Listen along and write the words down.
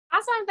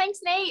Awesome. Thanks,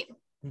 Nate.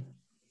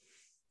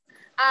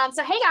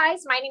 So hey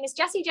guys, my name is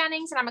Jessie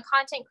Jennings and I'm a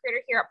content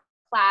creator here at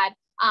Plaid.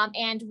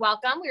 And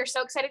welcome. We are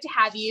so excited to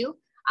have you.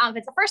 If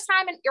it's the first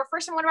time and you're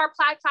first in one of our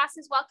Plaid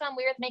classes, welcome.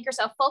 We are the makers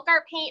of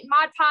FolkArt paint,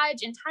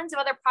 Podge, and tons of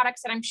other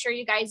products that I'm sure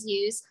you guys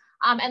use.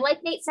 And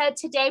like Nate said,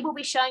 today we'll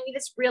be showing you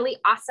this really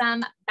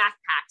awesome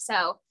backpack.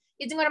 So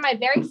using one of my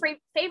very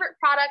favorite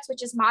products,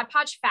 which is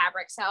Podge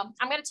fabric. So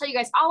I'm going to tell you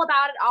guys all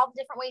about it, all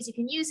the different ways you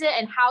can use it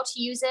and how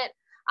to use it.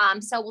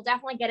 So we'll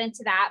definitely get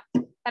into that.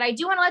 But I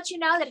do want to let you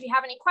know that if you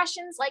have any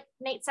questions, like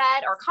Nate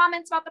said, or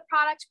comments about the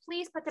product,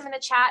 please put them in the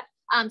chat.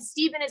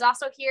 Steven is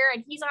also here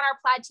and he's on our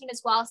Plaid team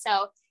as well.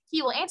 So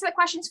he will answer the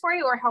questions for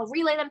you or he'll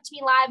relay them to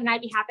me live and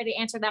I'd be happy to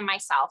answer them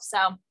myself.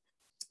 So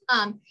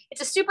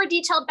it's a super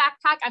detailed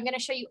backpack. I'm going to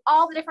show you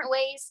all the different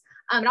ways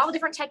and all the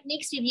different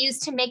techniques we've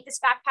used to make this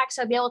backpack.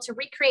 So I'll be able to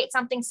recreate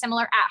something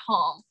similar at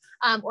home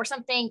or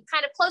something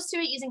kind of close to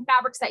it using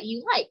fabrics that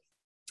you like.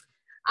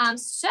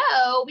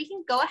 So we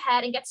can go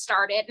ahead and get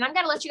started. And I'm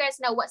going to let you guys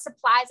know what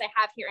supplies I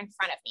have here in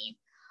front of me.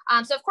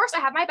 So of course I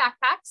have my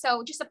backpack.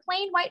 So just a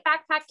plain white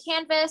backpack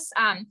canvas,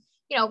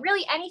 you know,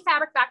 really any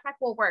fabric backpack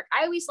will work.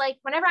 I always like,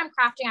 whenever I'm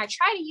crafting, I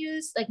try to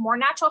use like more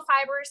natural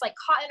fibers like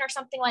cotton or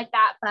something like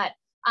that, but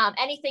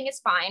anything is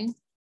fine.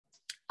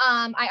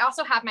 I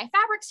also have my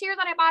fabrics here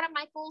that I bought at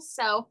Michael's.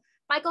 So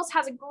Michael's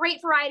has a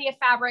great variety of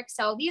fabrics.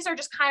 So these are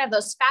just kind of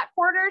those fat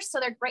quarters.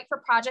 So they're great for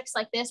projects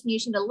like this when you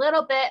just need a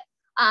little bit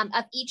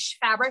of each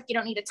fabric. You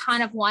don't need a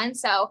ton of one.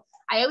 So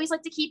I always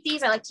like to keep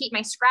these. I like to keep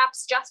my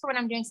scraps just for when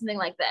I'm doing something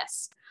like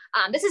this.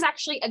 This is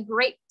actually a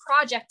great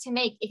project to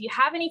make. If you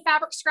have any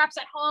fabric scraps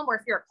at home, or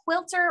if you're a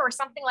quilter or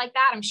something like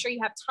that, I'm sure you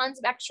have tons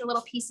of extra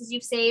little pieces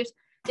you've saved.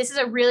 This is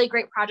a really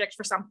great project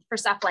for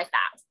stuff like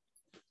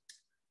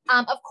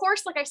that. Of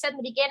course, like I said in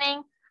the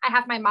beginning, I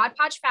have my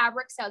Podge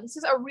fabric. So this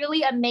is a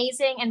really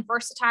amazing and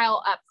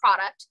versatile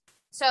product.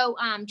 So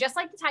just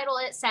like the title,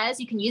 it says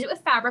you can use it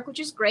with fabric, which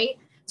is great.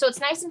 So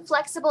it's nice and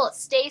flexible, it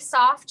stays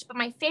soft, but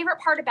my favorite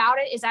part about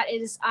it is that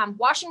it is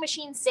washing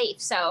machine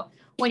safe. So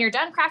when you're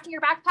done crafting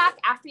your backpack,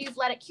 after you've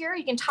let it cure,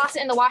 you can toss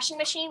it in the washing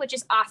machine, which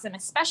is awesome,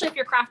 especially if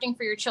you're crafting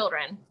for your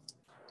children.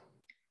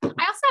 I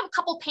also have a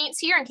couple paints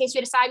here in case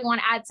we decide we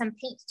want to add some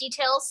paint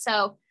details.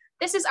 So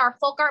this is our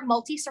FolkArt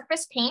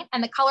multi-surface paint,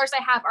 and the colors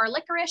I have are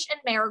licorice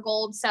and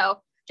marigold. So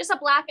just a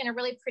black and a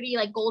really pretty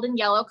like golden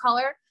yellow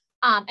color.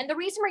 And the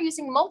reason we're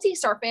using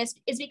multi-surface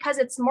is because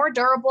it's more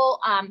durable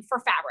for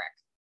fabric.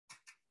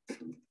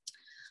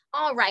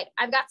 All right,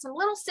 I've got some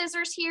little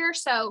scissors here.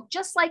 So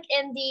just like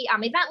in the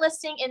event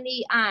listing, in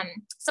the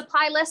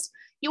supply list,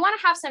 you want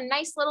to have some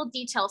nice little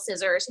detail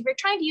scissors. If you're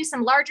trying to use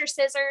some larger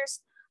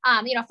scissors,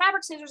 you know,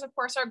 fabric scissors, of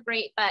course, are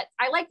great, but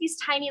I like these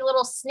tiny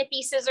little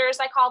snippy scissors,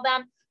 I call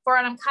them, for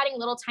when I'm cutting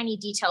little tiny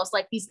details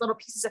like these little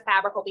pieces of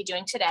fabric we'll be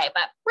doing today.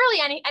 But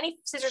really, any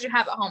scissors you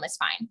have at home is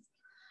fine.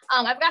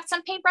 I've got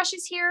some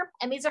paintbrushes here,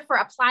 and these are for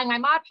applying my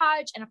Mod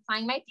Podge and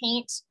applying my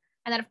paint.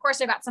 And then of course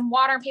I've got some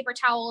water and paper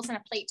towels and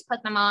a plate to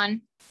put them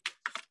on.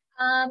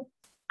 I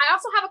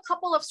also have a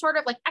couple of sort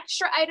of like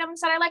extra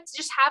items that I like to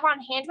just have on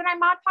hand when I'm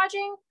Mod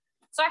Podging.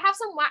 So I have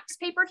some wax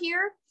paper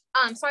here.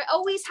 So I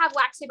always have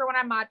wax paper when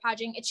I'm Mod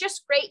Podging. It's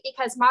just great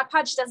because Mod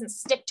Podge doesn't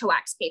stick to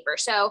wax paper.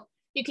 So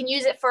you can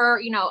use it for,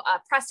 you know,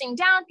 pressing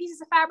down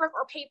pieces of fabric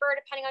or paper,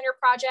 depending on your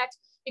project.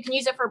 You can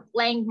use it for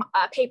laying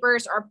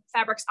papers or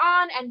fabrics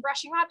on and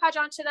brushing Mod Podge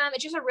onto them.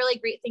 It's just a really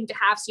great thing to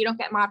have so you don't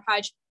get Mod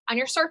Podge on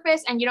your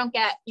surface and you don't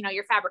get, you know,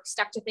 your fabric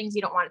stuck to things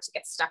you don't want it to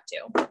get stuck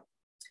to.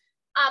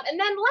 And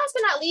then last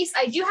but not least,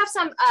 I do have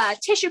some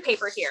tissue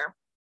paper here.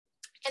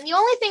 And the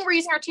only thing we're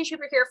using our tissue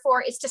paper here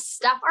for is to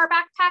stuff our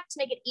backpack to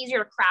make it easier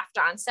to craft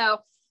on. So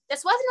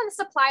this wasn't on the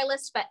supply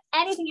list, but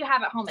anything you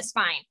have at home is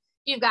fine.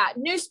 You've got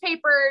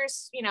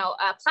newspapers, you know,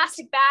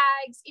 plastic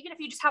bags, even if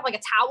you just have like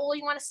a towel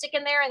you want to stick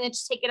in there and then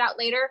just take it out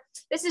later.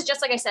 This is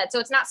just like I said, so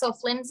it's not so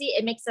flimsy.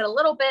 It makes it a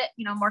little bit,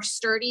 you know, more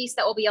sturdy so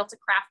that we'll be able to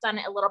craft on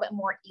it a little bit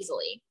more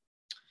easily.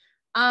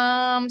 So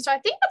I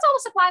think that's all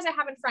the supplies I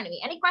have in front of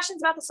me. Any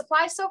questions about the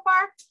supplies so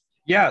far?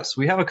 Yes,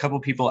 we have a couple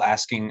people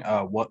asking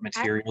what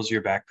materials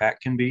your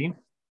backpack can be.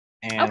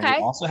 And we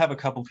also have a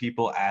couple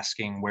people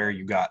asking where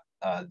you got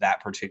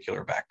that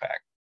particular backpack.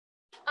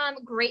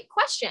 Great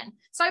question.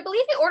 So I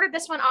believe they ordered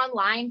this one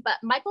online, but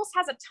Michael's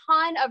has a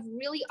ton of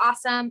really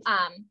awesome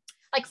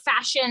like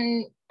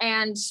fashion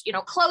and, you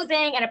know,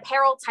 clothing and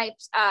apparel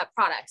types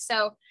products.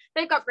 So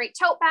they've got great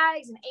tote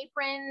bags and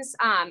aprons,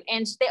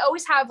 and they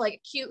always have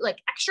like cute like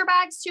extra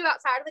bags too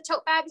outside of the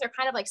tote bags. They're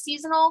kind of like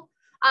seasonal.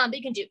 But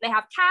you can do, they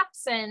have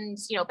caps and,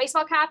 you know,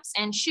 baseball caps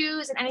and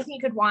shoes and anything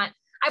you could want.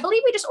 I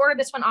believe we just ordered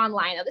this one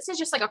online though. This is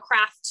just like a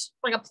craft,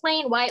 like a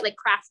plain white like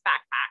craft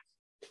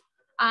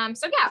backpack.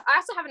 So yeah, I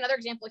also have another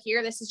example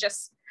here. This is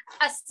just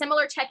a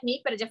similar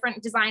technique, but a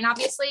different design,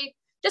 obviously.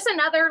 Just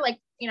another like,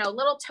 you know,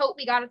 little tote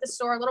we got at the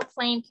store, a little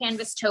plain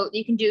canvas tote that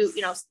you can do,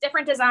 you know,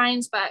 different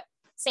designs, but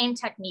same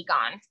technique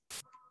on.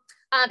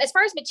 As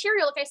far as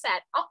material, like I said,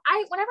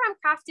 whenever I'm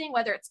crafting,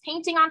 whether it's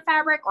painting on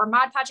fabric or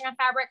Mod Podging on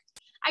fabric,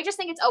 I just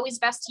think it's always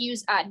best to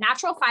use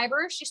natural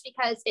fibers just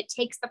because it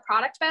takes the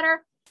product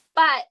better.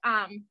 but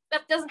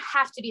that doesn't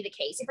have to be the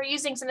case. If you're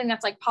using something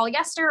that's like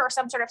polyester or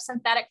some sort of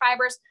synthetic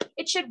fibers,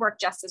 it should work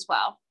just as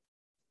well.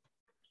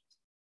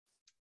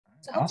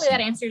 So hopefully that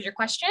answers your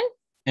question.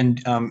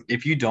 And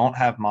if you don't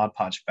have Mod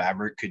Podge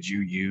fabric, could you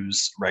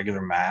use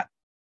regular matte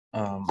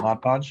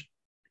Mod Podge?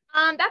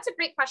 That's a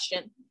great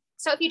question.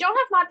 So if you don't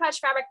have Mod Podge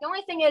fabric, the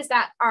only thing is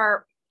that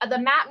the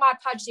matte Mod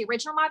Podge, the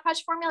original Mod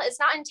Podge formula, is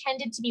not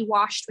intended to be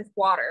washed with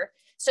water.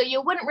 So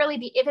you wouldn't really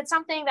be, if it's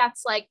something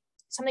that's like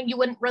something you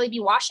wouldn't really be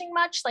washing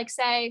much, like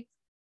say,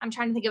 I'm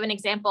trying to think of an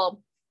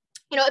example.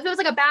 You know, if it was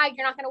like a bag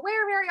you're not going to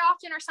wear very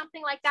often or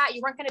something like that,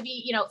 you weren't going to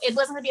be, you know, it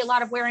wasn't going to be a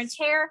lot of wear and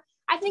tear,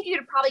 I think you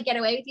could probably get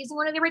away with using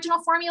one of the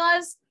original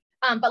formulas.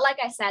 But like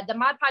I said, the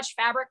Mod Podge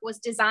fabric was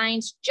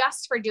designed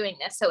just for doing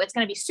this. So it's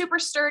going to be super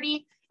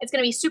sturdy. It's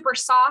going to be super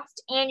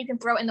soft, and you can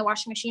throw it in the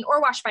washing machine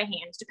or wash by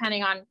hand,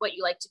 depending on what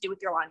you like to do with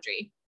your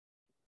laundry.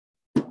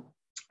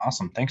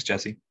 Awesome. Thanks,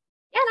 Jessie.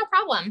 Yeah, no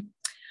problem.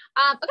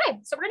 Okay,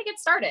 so we're going to get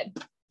started.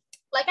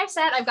 Like I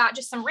said, I've got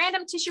just some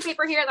random tissue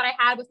paper here that I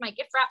had with my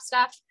gift wrap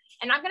stuff.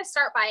 And I'm going to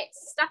start by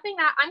stuffing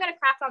that. I'm going to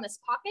craft on this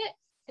pocket.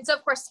 And so,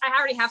 of course, I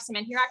already have some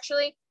in here,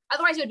 actually.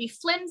 Otherwise, it would be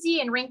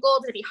flimsy and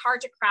wrinkled. It'd be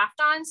hard to craft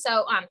on.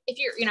 So if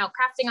you're, you know,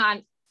 crafting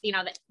on, you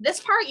know,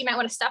 this part, you might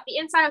want to stuff the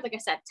inside with, like I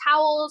said,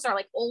 towels or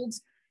like old,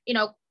 you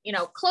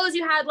know, clothes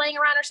you had laying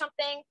around or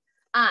something.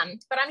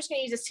 But I'm just going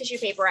to use this tissue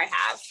paper I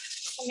have.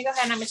 Let me go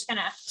ahead and I'm just going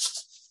to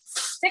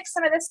stick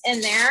some of this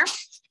in there.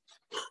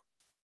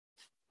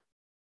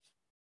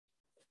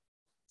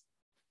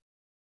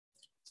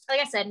 Like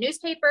I said,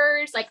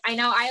 newspapers, like I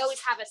know I always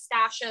have a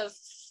stash of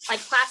like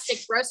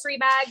plastic grocery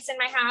bags in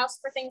my house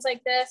for things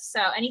like this. So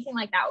anything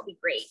like that would be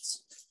great.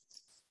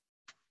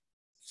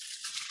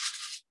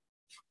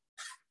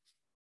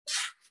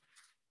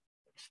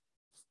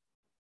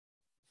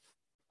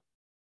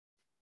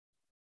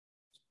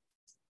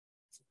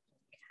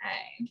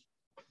 Okay.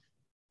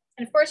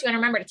 And of course you want to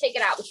remember to take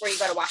it out before you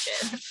go to wash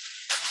it.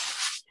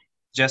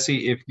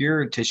 Jessie, if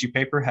your tissue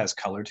paper has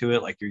color to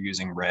it, like you're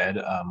using red,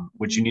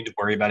 would you need to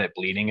worry about it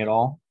bleeding at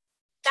all?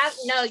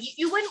 No,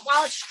 you wouldn't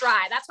while it's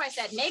dry. That's why I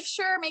said, make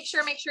sure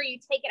you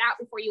take it out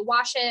before you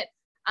wash it.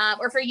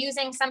 Or if you're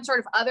using some sort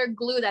of other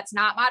glue that's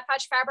not Mod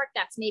Podge fabric,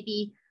 that's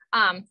maybe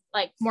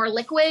like more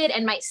liquid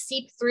and might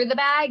seep through the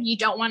bag. You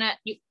don't want to,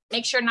 you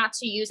make sure not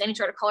to use any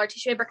sort of color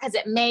tissue paper because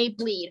it may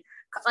bleed.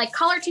 Like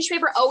color tissue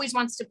paper always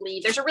wants to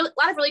bleed. There's a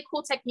lot of really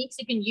cool techniques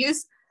you can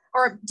use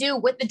or do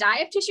with the dye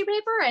of tissue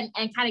paper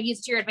and kind of use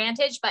it to your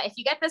advantage. But if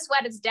you get this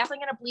wet, it's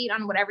definitely going to bleed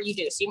on whatever you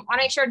do. So you want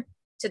to make sure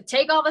to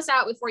take all this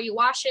out before you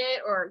wash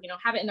it or, you know,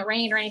 have it in the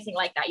rain or anything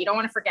like that. You don't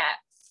want to forget.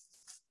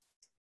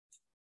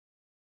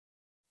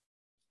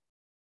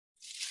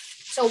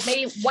 So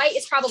maybe white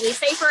is probably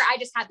safer. I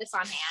just had this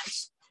on hand.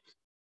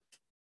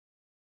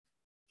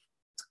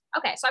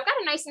 Okay, so I've got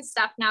it nice and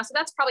stuffed now. So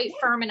that's probably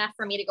firm enough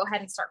for me to go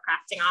ahead and start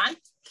crafting on.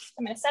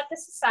 I'm going to set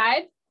this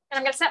aside and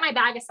I'm going to set my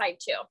bag aside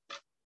too.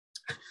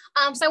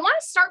 So I want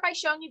to start by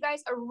showing you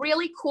guys a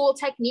really cool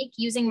technique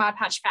using Mod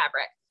Podge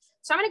fabric.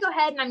 So I'm going to go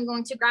ahead and I'm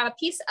going to grab a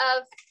piece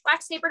of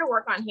wax paper to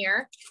work on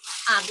here.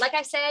 Like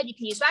I said, you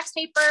can use wax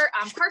paper.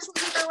 Parchment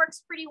paper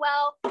works pretty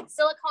well.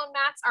 Silicone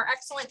mats are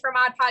excellent for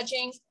Mod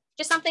Podging.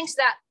 Just something so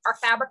that our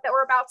fabric that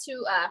we're about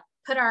to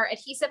put our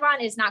adhesive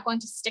on is not going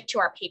to stick to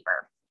our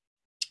paper.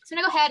 So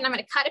I'm going to go ahead and I'm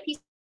going to cut a piece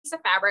of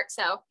fabric.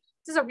 So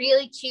this is a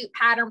really cute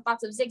pattern with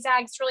lots of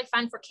zigzags. It's really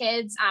fun for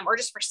kids or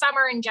just for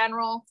summer in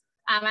general.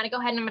 I'm going to go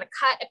ahead and I'm going to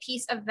cut a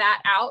piece of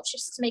that out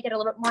just to make it a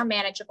little bit more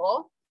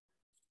manageable.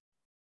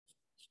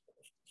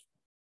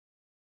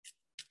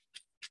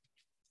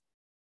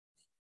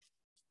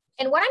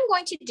 And what I'm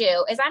going to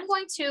do is I'm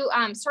going to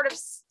sort of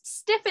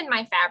stiffen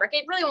my fabric.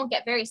 It really won't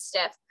get very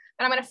stiff,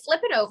 but I'm going to flip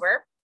it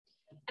over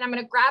and I'm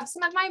going to grab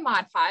some of my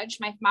Mod Podge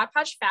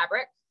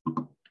fabric.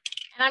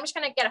 And I'm just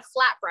going to get a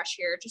flat brush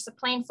here, just a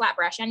plain flat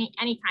brush. Any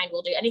kind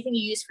will do. Anything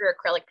you use for your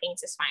acrylic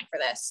paints is fine for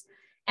this.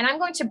 And I'm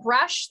going to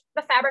brush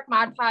the fabric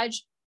Mod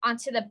Podge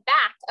onto the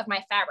back of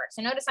my fabric.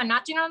 So notice I'm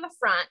not doing it on the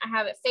front. I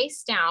have it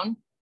face down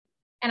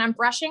and I'm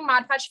brushing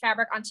Mod Podge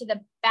fabric onto the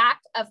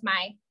back of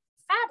my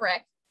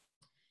fabric.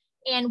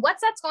 And what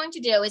that's going to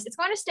do is it's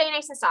going to stay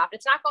nice and soft.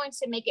 It's not going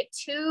to make it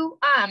too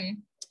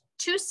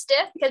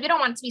stiff because we don't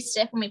want it to be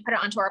stiff when we put it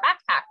onto our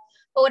backpack.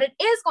 But what it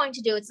is going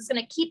to do is it's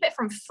going to keep it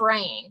from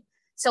fraying.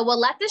 So we'll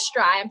let this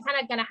dry. I'm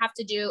kind of going to have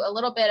to do a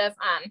little bit of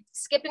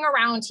skipping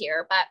around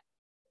here. But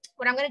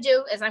what I'm going to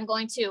do is I'm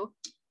going to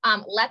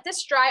let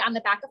this dry on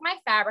the back of my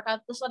fabric.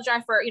 I'll just let it dry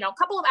for, you know, a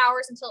couple of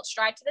hours until it's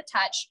dry to the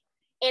touch.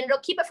 And it'll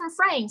keep it from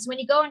fraying. So when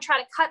you go and try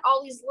to cut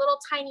all these little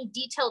tiny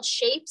detailed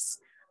shapes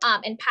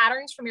and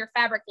patterns from your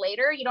fabric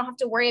later, you don't have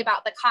to worry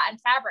about the cotton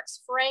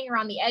fabrics fraying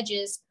around the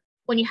edges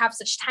when you have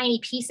such tiny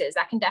pieces.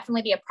 That can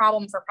definitely be a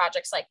problem for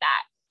projects like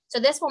that. So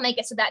this will make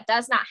it so that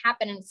does not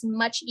happen and it's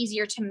much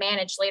easier to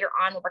manage later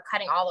on when we're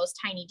cutting all those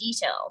tiny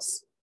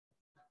details.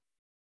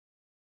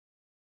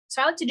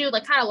 So I like to do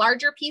like kind of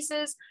larger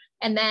pieces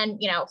and then,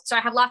 you know, so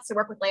I have lots to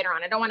work with later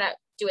on. I don't want to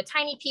do a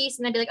tiny piece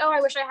and then be like, oh, I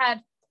wish I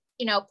had,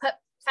 you know, put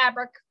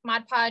fabric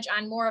Mod Podge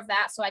on more of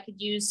that so I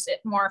could use it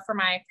more for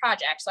my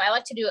project. So I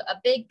like to do a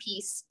big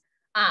piece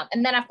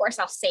And then of course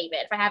I'll save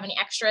it. If I have any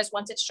extras,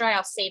 once it's dry,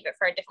 I'll save it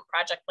for a different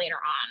project later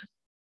on.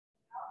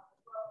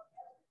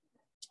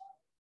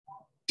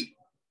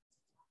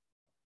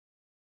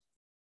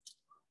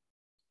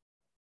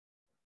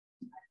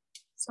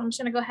 So I'm just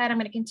gonna go ahead, I'm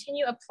gonna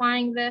continue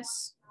applying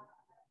this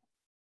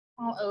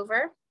all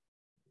over.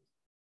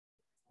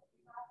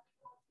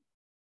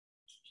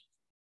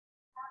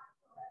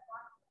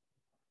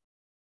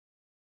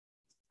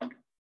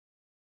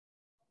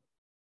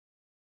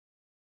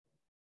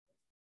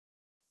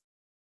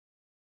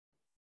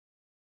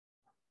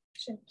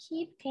 Should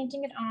keep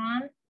painting it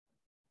on.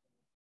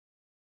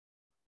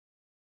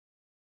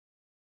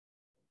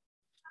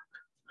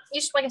 You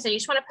just, like I said, you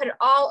just want to put it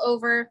all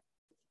over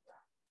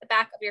the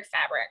back of your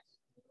fabric.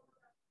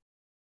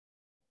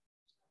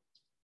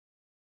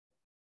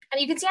 And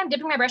you can see I'm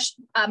dipping my brush.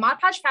 Mod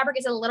Podge fabric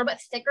is a little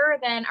bit thicker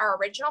than our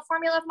original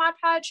formula of Mod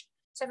Podge.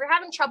 So if you're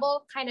having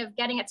trouble kind of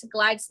getting it to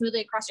glide smoothly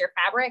across your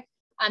fabric,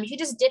 you can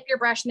just dip your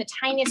brush in the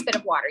tiniest bit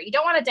of water. You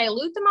don't want to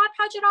dilute the Mod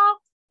Podge at all,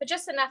 but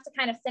just enough to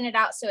kind of thin it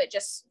out so it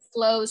just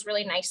flows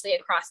really nicely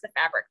across the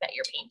fabric that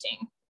you're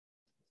painting.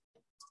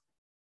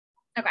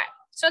 Okay,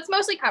 so it's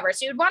mostly covered.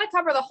 So you'd want to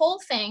cover the whole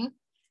thing,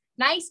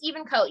 nice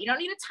even coat. You don't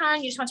need a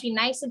ton, you just want to be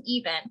nice and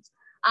even.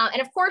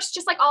 And of course,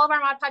 just like all of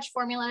our Mod Podge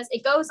formulas,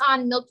 it goes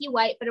on milky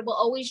white, but it will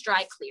always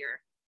dry clear.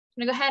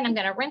 I'm gonna go ahead and I'm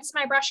gonna rinse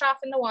my brush off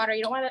in the water.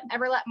 You don't want to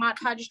ever let Mod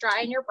Podge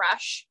dry in your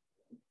brush.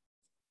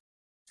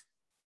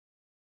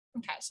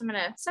 Okay, so I'm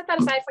gonna set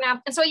that aside for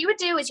now. And so what you would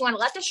do is you want to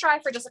let this dry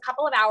for just a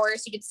couple of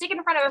hours. You could stick it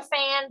in front of a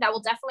fan. That will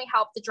definitely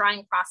help the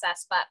drying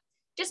process. But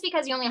just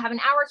because you only have an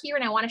hour here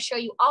and I want to show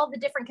you all the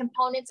different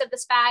components of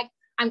this bag,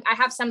 I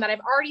have some that I've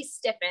already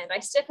stiffened. I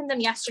stiffened them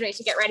yesterday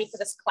to get ready for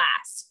this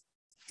class.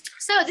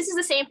 So this is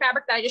the same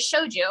fabric that I just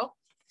showed you.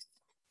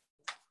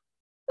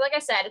 Like I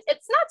said,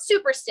 it's not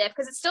super stiff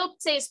because it still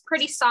stays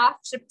pretty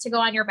soft to go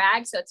on your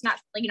bag. So it's not,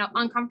 like, you know,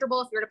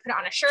 uncomfortable if you were to put it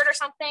on a shirt or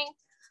something.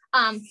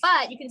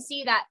 But you can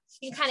see that,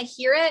 you can kind of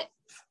hear it.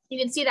 You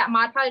can see that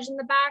Mod Podge in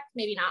the back,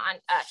 maybe not on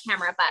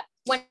camera, but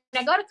when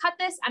I go to cut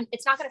this,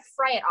 it's not going to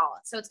fray at all.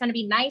 So it's going to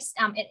be nice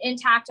and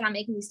intact, and I'm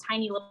making these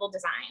tiny little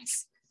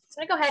designs.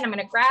 So I'm going to go ahead and I'm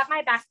going to grab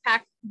my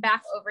backpack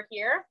back over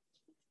here.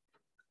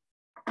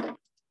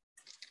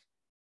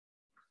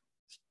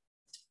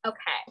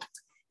 Okay,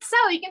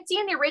 so you can see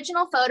in the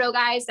original photo,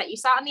 guys, that you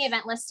saw in the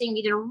event listing,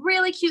 we did a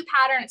really cute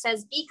pattern. It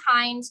says, "Be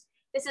kind."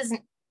 This is an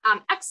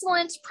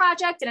excellent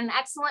project and an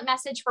excellent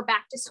message for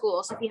back to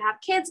school. So if you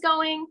have kids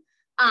going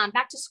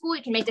back to school,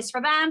 you can make this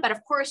for them, but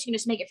of course you can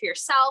just make it for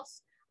yourself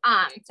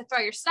to throw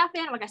your stuff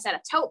in. Like I said,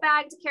 a tote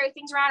bag to carry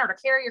things around or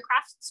to carry your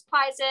craft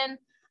supplies in.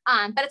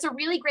 But it's a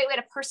really great way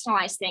to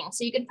personalize things.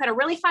 So you can put a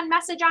really fun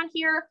message on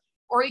here,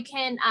 or you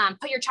can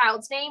put your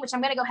child's name, which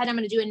I'm going to go ahead and I'm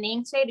going to do a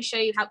name today to show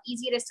you how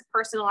easy it is to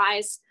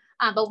personalize.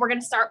 But we're going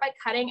to start by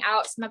cutting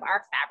out some of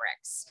our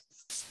fabrics.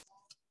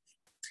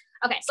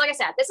 Okay, so like I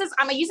said,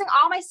 I'm using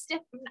all my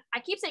stiff, I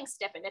keep saying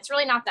stiffened, it's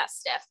really not that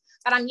stiff,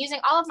 but I'm using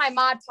all of my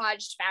Mod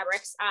Podge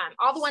fabrics,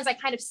 all the ones I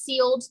kind of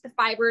sealed the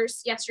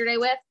fibers yesterday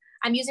with.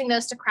 I'm using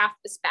those to craft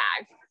this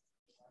bag.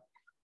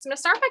 So I'm gonna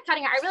start by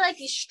cutting out, I really like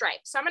these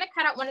stripes. So I'm gonna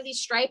cut out one of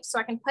these stripes so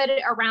I can put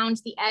it around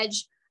the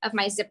edge of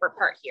my zipper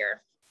part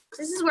here.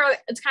 This is where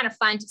it's kind of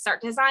fun to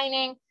start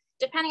designing,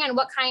 depending on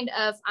what kind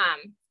of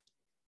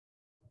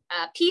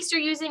piece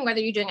you're using, whether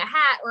you're doing a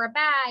hat or a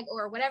bag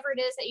or whatever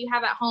it is that you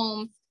have at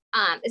home.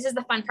 This is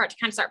the fun part to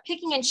kind of start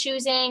picking and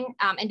choosing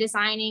and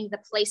designing the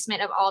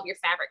placement of all of your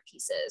fabric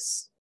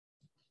pieces.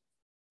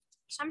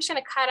 So I'm just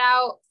going to cut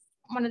out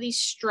one of these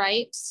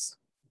stripes.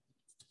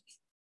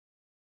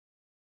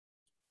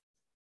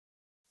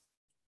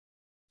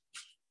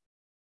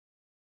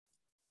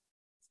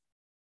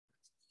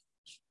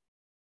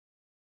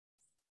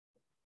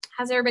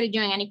 How's everybody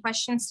doing? Any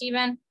questions,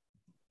 Stephen?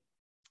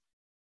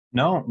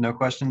 No, no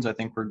questions. I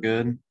think we're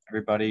good.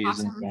 Everybody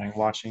Awesome. is enjoying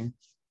watching.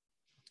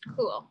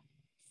 Cool.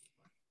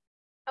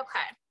 Okay.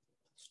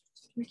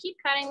 We keep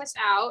cutting this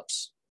out.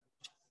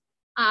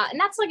 And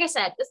that's, like I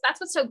said, that's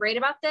what's so great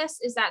about this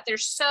is that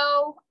there's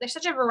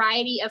such a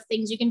variety of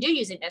things you can do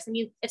using this. I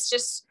mean, it's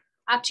just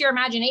up to your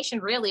imagination,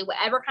 really,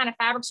 whatever kind of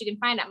fabrics you can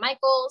find at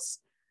Michael's.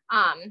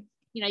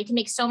 You know, you can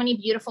make so many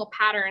beautiful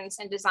patterns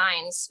and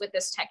designs with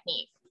this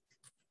technique.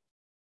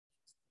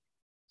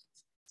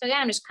 So again,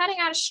 I'm just cutting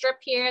out a strip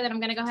here that I'm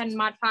going to go ahead and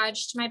Mod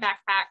Podge to my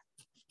backpack.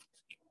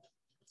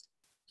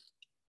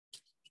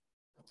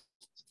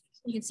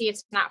 You can see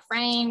it's not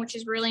fraying, which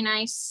is really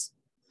nice.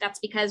 That's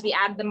because we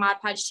added the Mod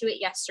Podge to it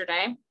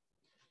yesterday.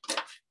 So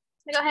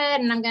go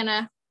ahead and I'm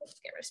gonna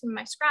get rid of some of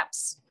my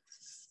scraps.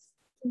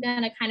 I'm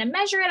gonna kind of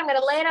measure it. I'm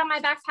gonna lay it on my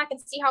backpack and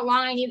see how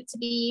long I need it to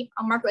be.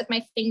 I'll mark it with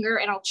my finger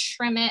and I'll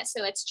trim it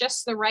so it's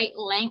just the right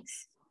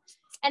length.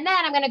 And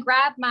then I'm gonna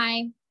grab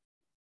my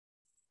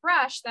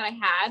brush that I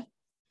had,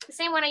 the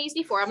same one I used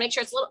before. I'll make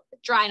sure it's a little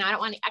dry now. I don't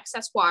want any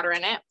excess water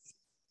in it.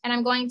 And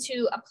I'm going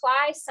to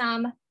apply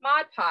some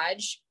Mod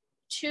Podge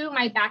to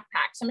my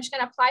backpack. So I'm just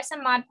going to apply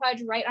some Mod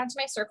Podge right onto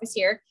my surface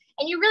here.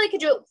 And you really could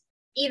do it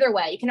Either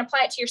way, you can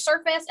apply it to your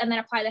surface and then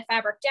apply the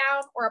fabric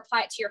down, or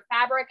apply it to your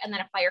fabric and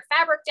then apply your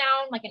fabric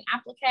down like an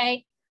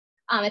applique.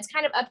 It's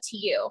kind of up to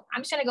you.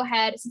 I'm just gonna go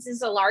ahead, since this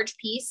is a large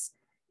piece,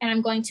 and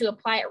I'm going to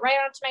apply it right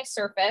onto my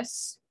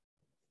surface.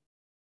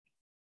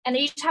 And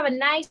then you just have a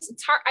nice,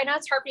 it's hard, I know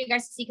it's hard for you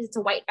guys to see because it's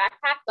a white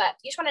backpack, but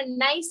you just want a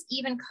nice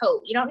even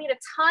coat. You don't need a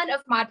ton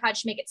of Mod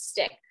Podge to make it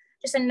stick.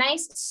 Just a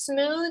nice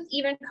smooth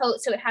even coat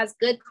so it has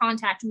good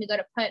contact when we go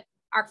to put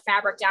our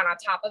fabric down on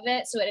top of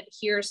it so it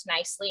adheres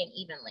nicely and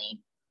evenly.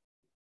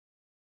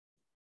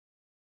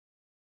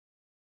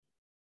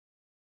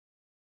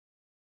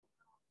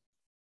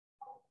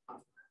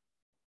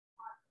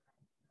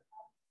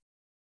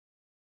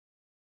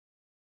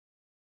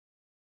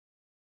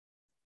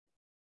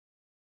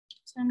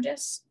 So I'm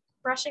just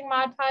brushing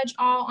Mod Podge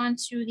all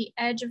onto the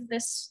edge of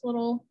this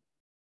little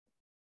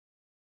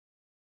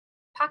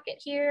pocket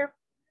here.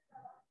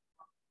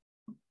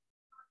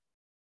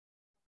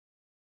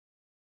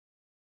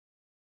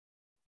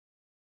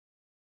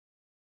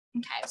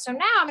 Okay, so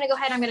now I'm gonna go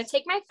ahead, I'm gonna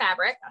take my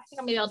fabric, I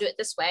think maybe I'll do it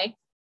this way,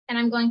 and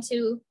I'm going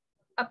to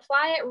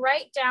apply it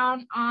right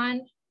down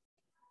on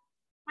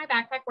my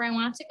backpack where I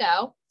want it to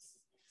go.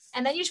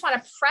 And then you just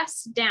wanna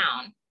press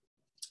down.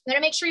 You're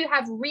gonna make sure you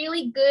have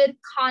really good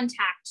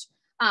contact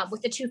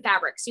with the two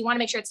fabrics. You wanna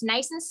make sure it's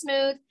nice and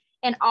smooth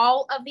and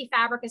all of the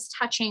fabric is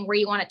touching where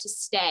you want it to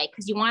stay,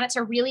 because you want it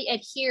to really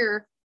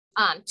adhere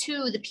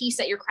to the piece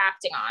that you're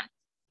crafting on.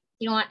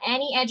 You don't want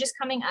any edges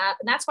coming up,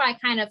 and that's why I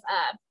kind of,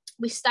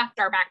 we stuffed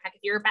our backpack.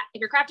 If you're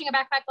crafting a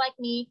backpack like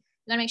me,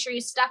 you're gonna make sure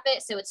you stuff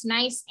it so it's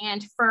nice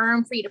and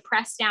firm for you to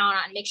press down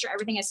on and make sure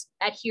everything is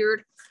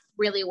adhered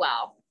really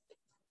well.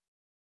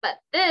 But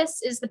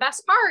this is the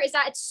best part, is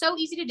that it's so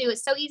easy to do.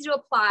 It's so easy to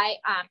apply.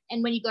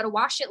 And when you go to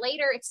wash it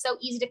later, it's so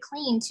easy to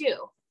clean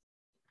too.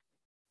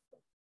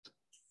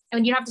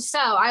 And you don't have to sew.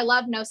 I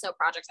love no-sew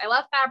projects. I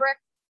love fabric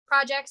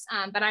projects,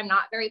 but I'm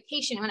not very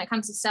patient when it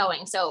comes to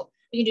sewing. So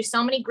we can do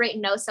so many great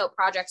no-sew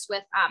projects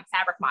with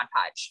fabric Mod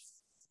Podge.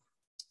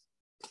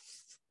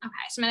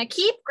 Okay, so I'm gonna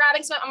keep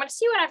grabbing some. I'm gonna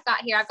see what I've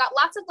got here. I've got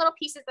lots of little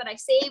pieces that I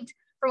saved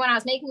from when I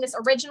was making this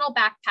original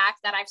backpack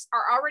that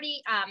are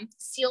already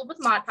sealed with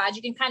Mod Podge.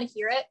 You can kind of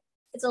hear it.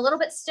 It's a little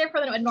bit stiffer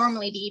than it would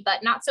normally be,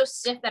 but not so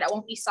stiff that it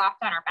won't be soft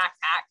on our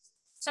backpack.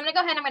 So I'm gonna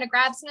go ahead and I'm gonna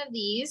grab some of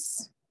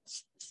these,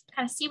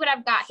 kind of see what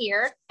I've got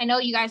here. I know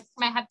you guys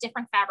might have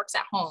different fabrics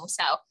at home,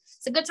 so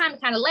it's a good time to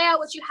kind of lay out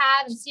what you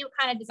have and see what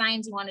kind of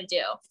designs you wanna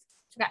do.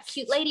 We've got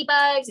cute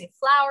ladybugs and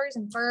flowers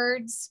and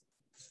birds.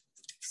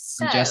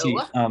 So, Jessie,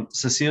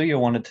 Cecilia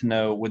wanted to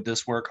know, would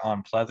this work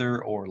on pleather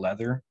or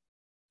leather?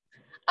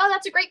 Oh,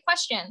 that's a great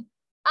question.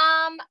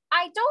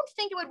 I don't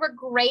think it would work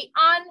great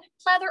on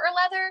pleather or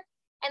leather.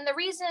 And the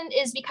reason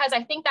is because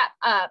I think that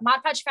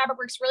Mod Podge fabric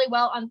works really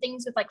well on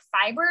things with like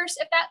fibers,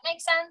 if that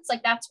makes sense.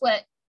 Like that's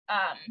what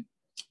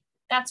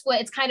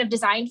it's kind of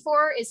designed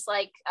for, is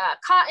like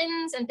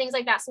cottons and things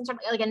like that, some sort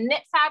of like a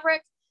knit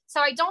fabric. So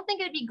I don't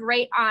think it'd be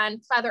great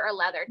on pleather or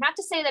leather. Not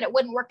to say that it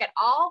wouldn't work at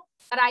all,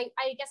 but I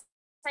guess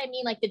I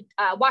mean like the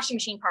washing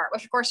machine part,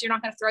 which of course you're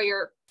not going to throw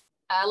your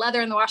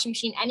leather in the washing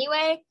machine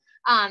anyway.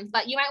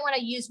 But you might want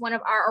to use one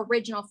of our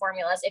original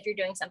formulas if you're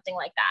doing something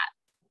like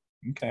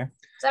that. Okay. Does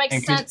that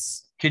make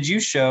sense? Could you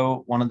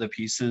show one of the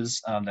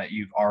pieces that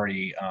you've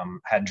already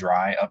had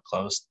dry up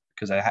close?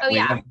 Because we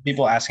have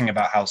people asking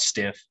about how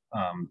stiff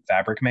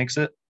fabric makes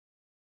it.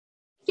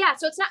 Yeah,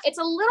 so it's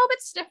a little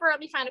bit stiffer. Let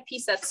me find a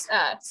piece that's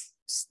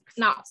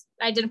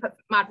I didn't put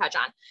Mod Podge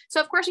on.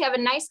 So of course you have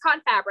a nice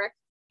cotton fabric,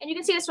 and you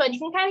can see this one. You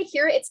can kind of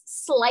hear it. It's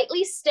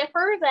slightly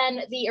stiffer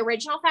than the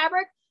original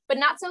fabric, but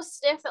not so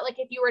stiff that like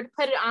if you were to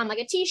put it on like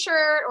a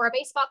t-shirt or a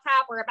baseball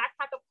cap or a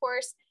backpack, of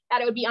course,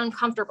 that it would be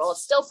uncomfortable.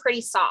 It's still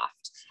pretty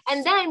soft.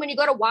 And then when you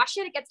go to wash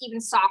it, it gets even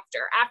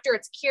softer. After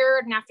it's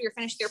cured and after you're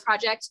finished with your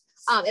project,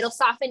 it'll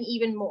soften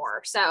even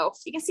more. So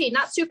you can see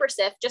not super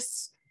stiff,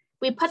 just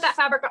we put that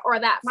fabric or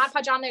that Mod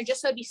Podge on there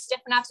just so it'd be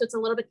stiff enough so it's a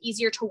little bit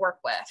easier to work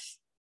with.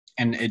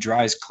 And it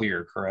dries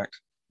clear, correct?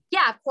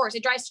 Yeah, of course.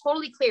 It dries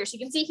totally clear. So you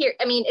can see here,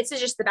 I mean, it's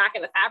just the back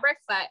of the fabric,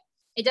 but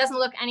it doesn't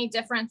look any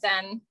different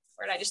than,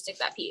 where did I just stick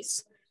that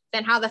piece?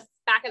 Than how the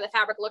back of the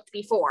fabric looked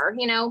before,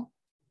 you know?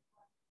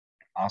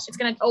 Awesome. It's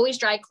going to always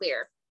dry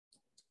clear.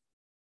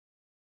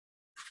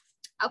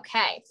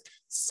 Okay.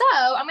 So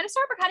I'm going to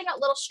start by cutting out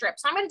little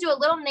strips. So I'm going to do a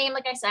little name,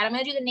 like I said, I'm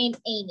going to do the name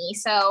Amy.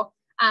 So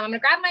I'm going to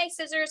grab my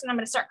scissors and I'm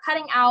going to start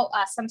cutting out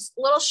some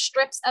little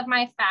strips of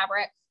my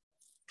fabric,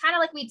 kind of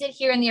like we did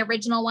here in the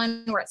original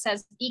one where it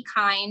says be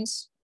kind.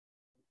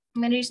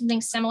 I'm going to do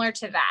something similar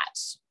to that.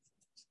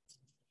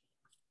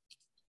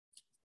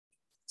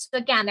 So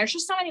again, there's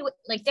just so many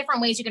like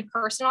different ways you can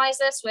personalize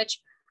this, which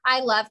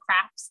I love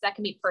crafts that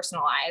can be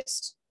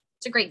personalized.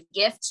 It's a great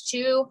gift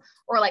too,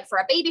 or like for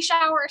a baby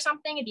shower or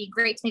something. It'd be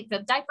great to make the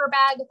diaper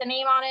bag with the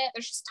name on it.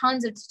 There's just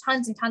tons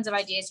and tons of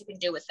ideas you can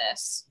do with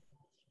this.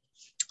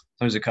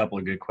 There's a couple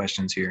of good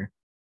questions here.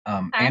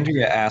 Okay.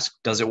 Andrea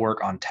asked, does it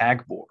work on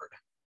tag board?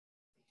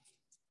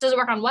 Does it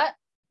work on what?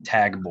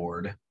 Tag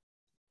board.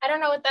 I don't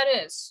know what that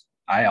is.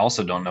 I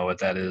also don't know what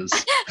that is.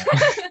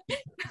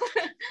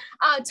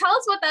 Tell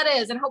us what that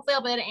is, and hopefully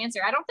I'll be able to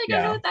answer. I don't think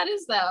I know what that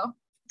is, though.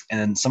 And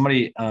then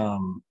somebody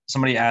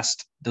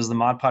asked, does the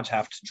Mod Podge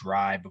have to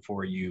dry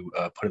before you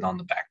put it on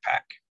the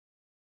backpack?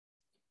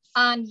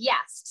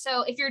 Yes.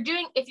 So if you're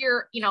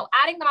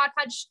adding the Mod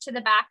Podge to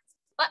the back,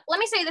 let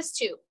me say this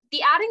too.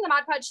 The adding the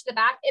Mod Podge to the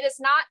back, it is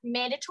not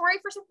mandatory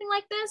for something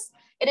like this.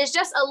 It is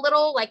just a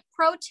little like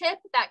pro tip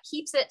that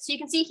keeps it. So you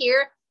can see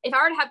here, if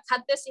I were to have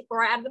cut this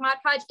before I added the Mod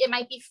Podge, it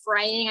might be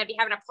fraying. I'd be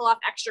having to pull off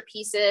extra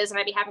pieces and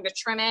I'd be having to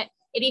trim it.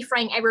 It'd be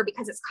fraying everywhere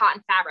because it's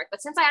cotton fabric.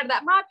 But since I added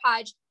that Mod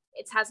Podge,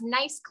 it has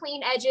nice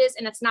clean edges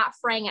and it's not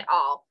fraying at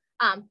all.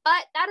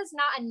 But that is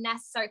not a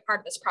necessary part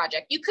of this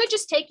project. You could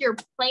just take your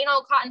plain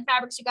old cotton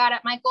fabrics you got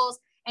at Michael's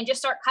and just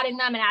start cutting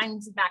them and adding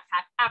them to the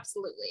backpack.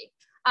 Absolutely.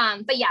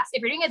 But yes,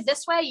 if you're doing it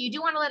this way, you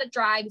do want to let it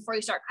dry before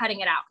you start cutting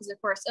it out, because of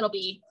course it'll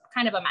be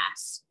kind of a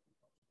mess.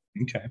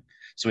 Okay.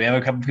 So we have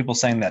a couple people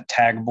saying that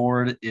tag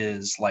board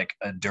is like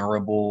a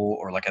durable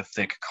or like a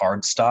thick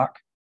cardstock.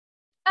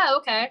 Oh,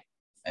 okay.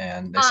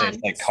 And they say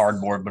it's like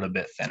cardboard, but a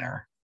bit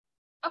thinner.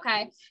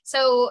 Okay.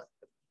 So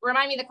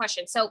remind me the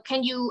question. So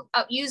can you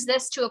use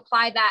this to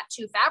apply that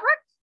to fabric,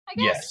 I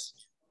guess? Yes.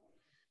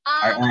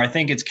 I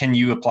think it's, can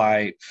you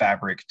apply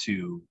fabric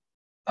to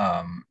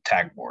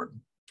tag board?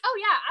 Oh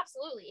yeah,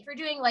 absolutely. If you're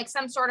doing like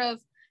some sort of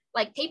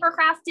like paper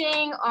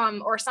crafting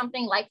or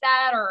something like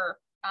that, or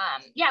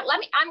yeah,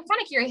 I'm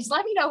kind of curious.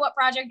 Let me know what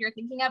project you're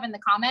thinking of in the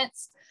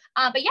comments.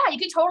 But yeah, you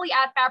could totally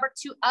add fabric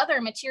to other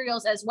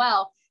materials as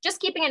well. Just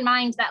keeping in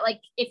mind that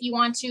like, if you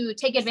want to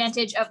take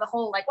advantage of the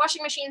whole like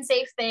washing machine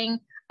safe thing,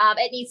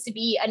 it needs to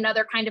be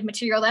another kind of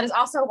material that is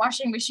also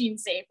washing machine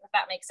safe, if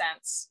that makes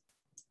sense.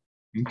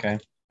 Okay.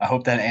 I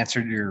hope that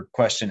answered your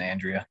question,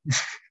 Andrea.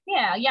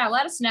 Yeah,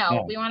 let us know.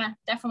 Yeah. We want to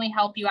definitely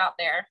help you out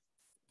there.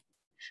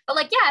 But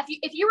like, yeah,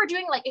 if you were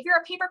doing like, if you're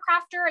a paper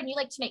crafter and you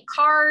like to make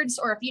cards,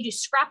 or if you do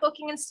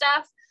scrapbooking and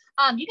stuff,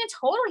 you can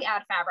totally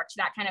add fabric to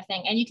that kind of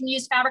thing. And you can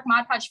use fabric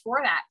Mod Podge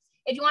for that.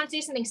 If you want to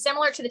do something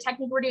similar to the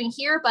technique we're doing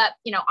here, but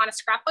on a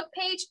scrapbook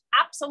page,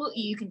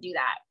 absolutely you can do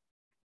that.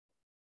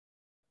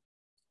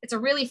 It's a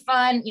really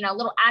fun,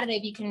 little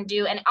additive you can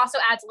do, and it also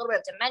adds a little bit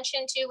of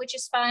dimension too, which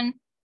is fun.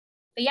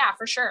 But yeah,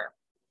 for sure.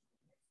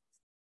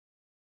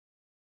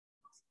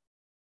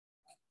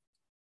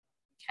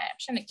 Okay, I'm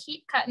just gonna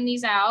keep cutting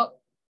these out.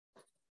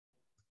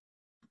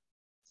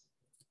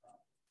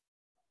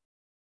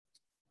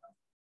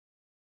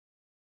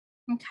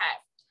 Okay,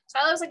 so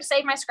I always like to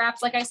save my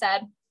scraps, like I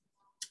said.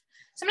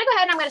 So I'm gonna go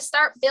ahead and I'm gonna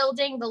start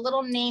building the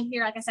little name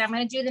here. Like I said, I'm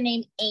gonna do the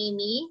name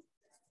Amy.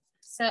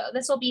 So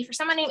this will be for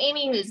someone named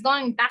Amy who is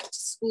going back to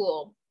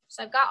school.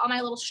 So I've got all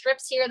my little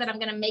strips here that I'm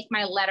gonna make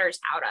my letters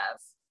out of.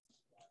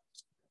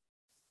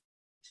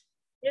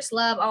 I just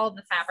love all of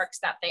the fabrics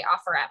that they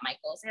offer at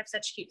Michael's. They have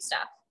such cute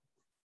stuff.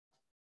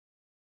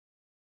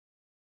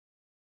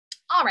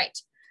 All right,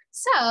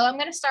 so I'm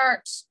gonna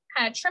start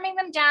kind of trimming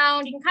them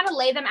down. You can kind of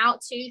lay them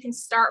out too. You can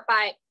start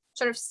by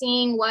sort of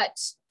seeing what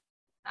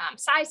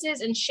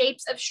sizes and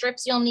shapes of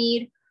strips you'll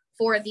need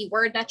for the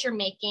word that you're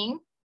making.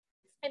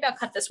 Maybe I'll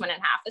cut this one in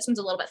half. This one's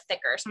a little bit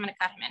thicker, so I'm gonna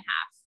cut him in half.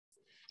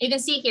 You can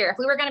see here, if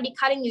we were gonna be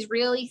cutting these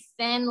really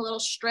thin little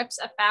strips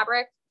of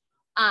fabric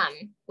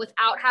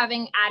without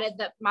having added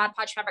the Mod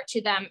Podge fabric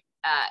to them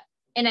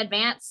in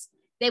advance,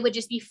 they would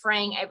just be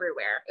fraying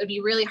everywhere. It would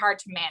be really hard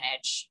to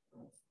manage.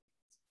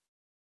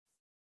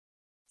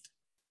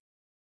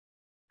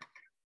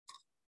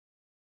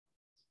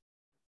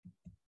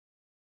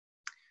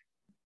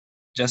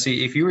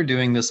 Jesse, if you were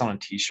doing this on a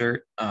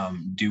t-shirt,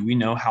 do we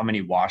know how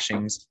many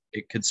washings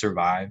it could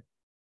survive?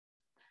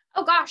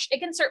 Oh gosh, it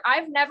can serve.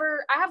 I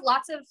have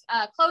lots of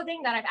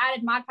clothing that I've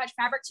added Mod Podge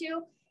fabric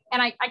to,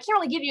 and I can't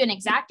really give you an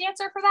exact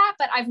answer for that,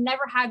 but I've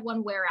never had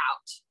one wear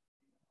out.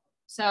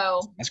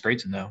 So that's great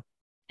to know.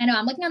 I know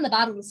I'm looking on the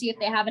bottle to see if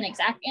they have an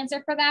exact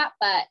answer for that,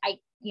 but I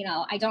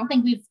don't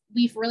think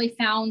we've really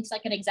found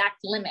like an exact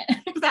limit,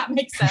 if that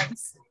makes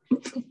sense.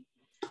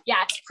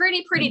 Yeah, it's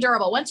pretty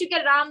durable. Once you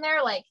get it on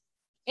there, like,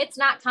 it's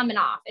not coming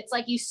off. It's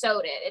like you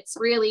sewed it. It's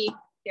really,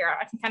 here,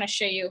 I can kind of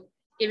show you,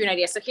 give you an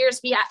idea. So here's,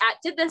 I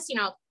did this,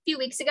 a few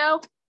weeks ago.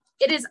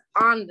 It is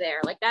on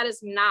there. Like, that is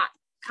not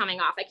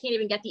coming off. I can't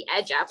even get the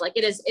edge up. Like,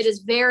 it is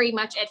very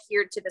much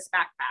adhered to this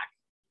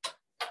backpack.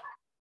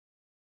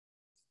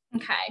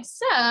 Okay,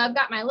 so I've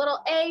got my little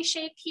A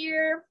shape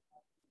here.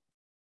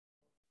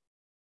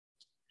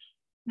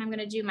 And I'm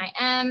gonna do my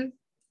M.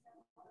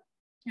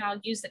 And I'll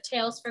use the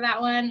tails for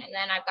that one. And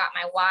then I've got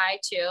my Y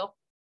too.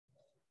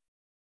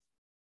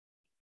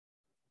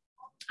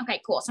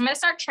 Okay, cool. So I'm going to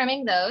start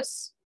trimming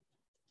those.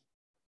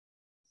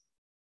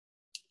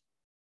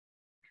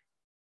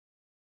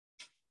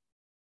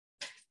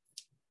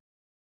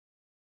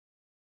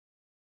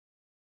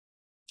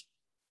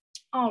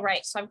 All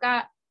right, so I've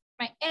got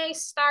my A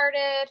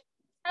started.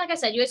 And like I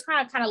said, you just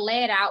kind of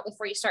lay it out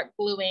before you start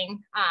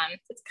gluing.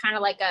 It's kind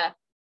of like a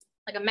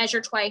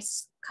measure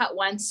twice, cut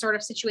once sort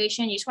of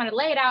situation. You just want to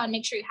lay it out and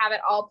make sure you have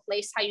it all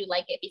placed how you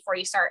like it before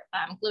you start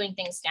gluing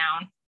things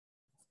down.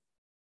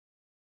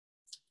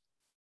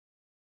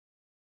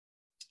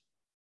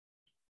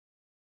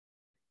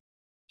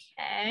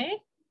 Okay.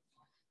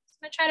 So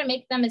I'm gonna try to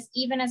make them as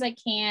even as I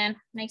can.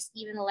 Nice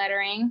even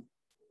lettering.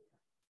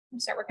 I'm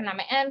start working on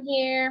my M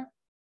here.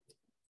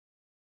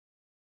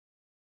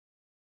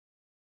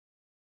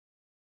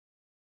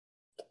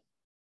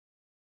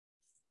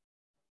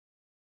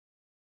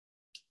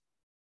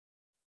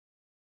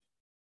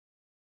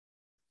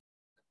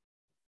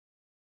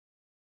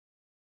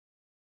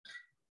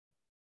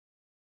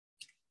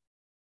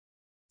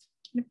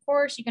 And of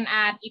course you can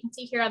add, you can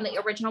see here on the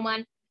original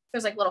one,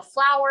 there's like little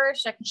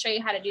flowers. So I can show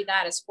you how to do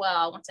that as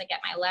well once I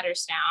get my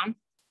letters down.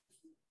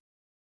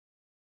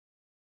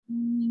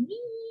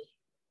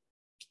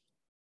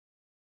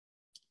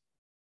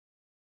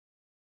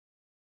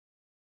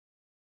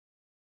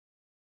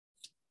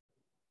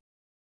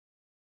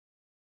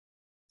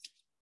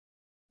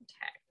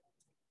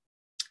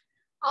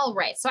 All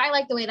right, so I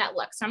like the way that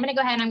looks. So I'm gonna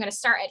go ahead and I'm gonna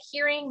start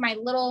adhering my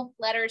little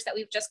letters that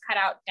we've just cut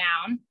out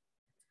down.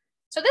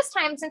 So this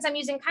time, since I'm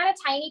using kind of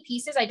tiny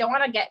pieces, I don't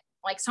wanna get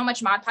like so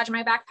much Mod Podge in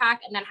my backpack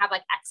and then have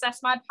like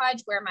excess Mod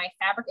Podge where my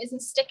fabric isn't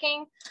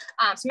sticking.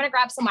 So I'm gonna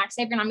grab some wax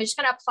paper and I'm just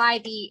gonna apply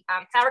the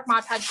fabric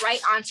Mod Podge right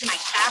onto my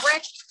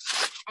fabric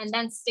and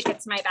then stick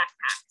it to my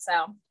backpack. So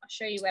I'll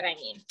show you what I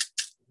mean.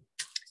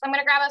 So I'm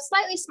gonna grab a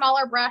slightly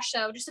smaller brush,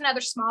 so just another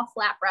small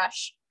flat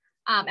brush.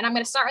 And I'm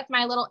gonna start with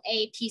my little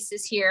A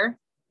pieces here.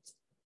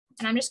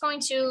 And I'm just going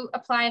to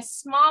apply a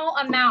small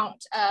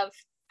amount of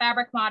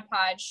fabric Mod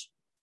Podge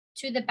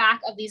to the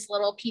back of these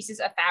little pieces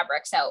of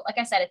fabric. So like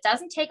I said, it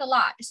doesn't take a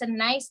lot, just a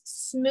nice,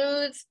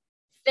 smooth,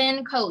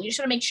 thin coat. You just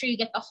wanna make sure you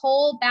get the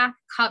whole back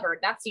covered.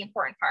 That's the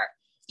important part.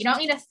 You don't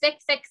need a thick,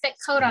 thick, thick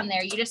coat on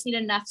there. You just need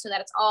enough so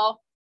that it's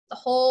all, the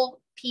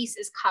whole piece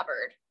is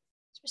covered.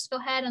 So just go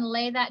ahead and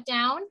lay that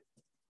down.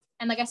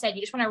 And like I said,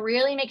 you just wanna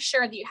really make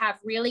sure that you have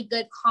really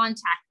good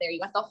contact there. You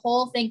want the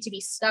whole thing to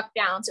be stuck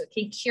down so it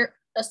can cure,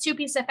 those two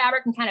pieces of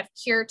fabric can kind of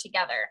cure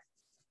together.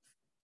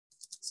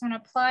 So I'm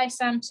gonna apply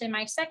some to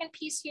my second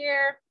piece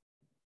here.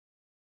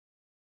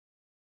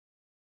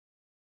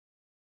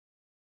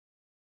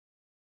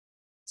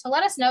 So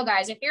let us know,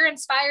 guys, if you're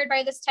inspired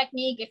by this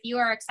technique, if you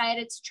are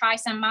excited to try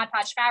some Mod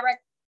Podge fabric,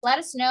 let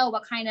us know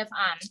what kind of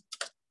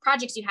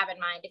projects you have in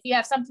mind. If you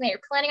have something that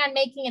you're planning on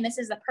making and this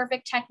is the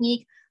perfect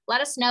technique, let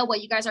us know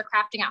what you guys are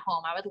crafting at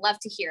home. I would love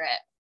to hear it.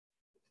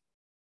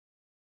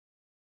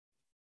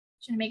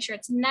 Just gonna make sure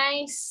it's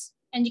nice.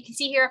 And you can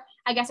see here,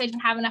 I guess I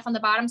didn't have enough on the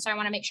bottom, so I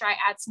wanna make sure I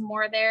add some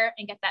more there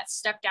and get that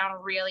stuck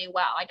down really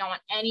well. I don't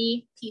want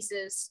any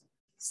pieces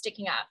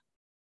sticking up.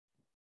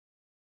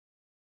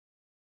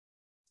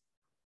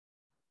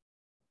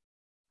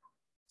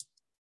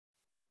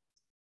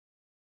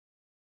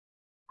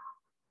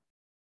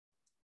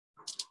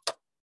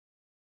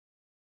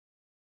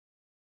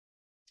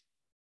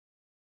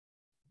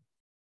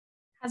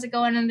 How's it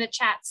going in the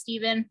chat,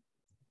 Stephen?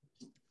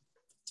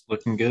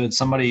 Looking good.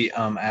 Somebody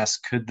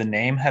asked, could the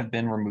name have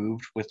been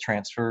removed with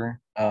transfer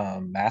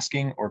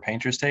masking or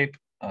painter's tape?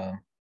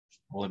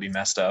 Will it be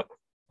messed up?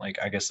 Like,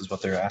 I guess is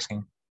what they're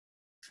asking.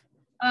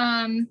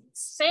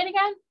 Say it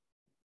again.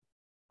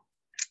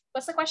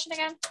 What's the question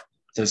again?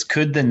 It says,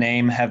 could the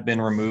name have been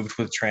removed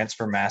with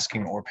transfer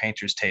masking or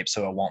painter's tape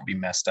so it won't be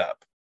messed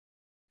up?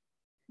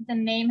 The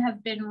name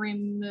have been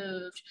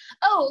removed.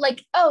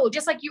 Oh,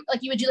 just like you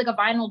would do like a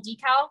vinyl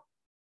decal?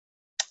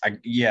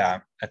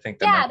 Yeah, I think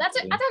that. Yeah, that's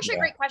actually a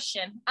great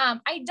question.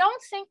 I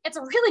don't think it's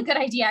a really good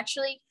idea,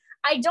 actually.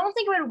 I don't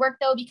think it would work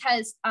though,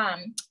 because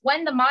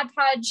when the Mod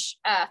Podge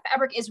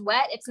fabric is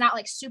wet, it's not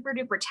like super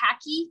duper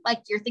tacky,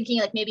 like you're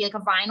thinking like maybe like a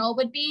vinyl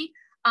would be.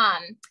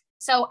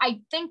 So I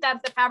think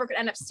that the fabric would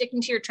end up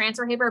sticking to your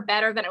transfer paper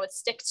better than it would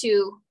stick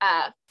to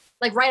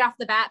like right off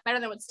the bat, better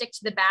than it would stick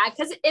to the bag,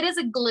 because it is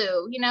a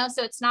glue, you know,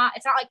 so it's not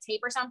like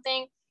tape or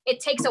something. It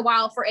takes a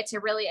while for it to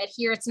really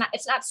adhere. It's not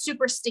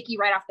super sticky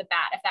right off the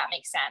bat, if that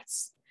makes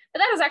sense. But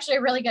that is actually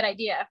a really good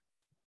idea.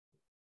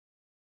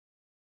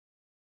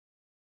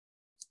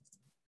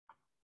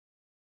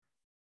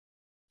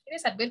 You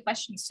guys have good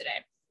questions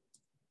today.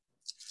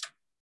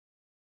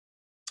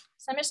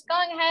 So I'm just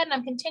going ahead and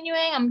I'm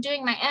continuing. I'm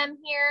doing my M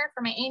here for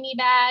my Amy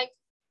bag,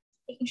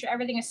 making sure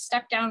everything is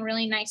stuck down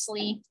really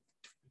nicely.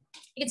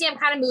 You can see I'm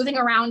kind of moving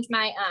around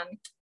my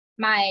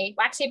my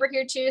wax paper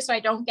here too, so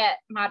I don't get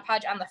Mod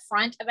Podge on the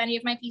front of any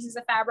of my pieces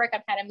of fabric. I'm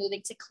kind of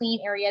moving to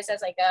clean areas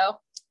as I go.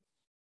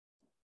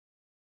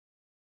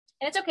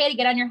 And it's okay to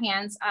get on your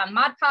hands.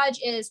 Mod Podge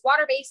is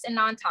water-based and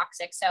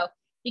non-toxic. So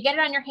you get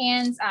it on your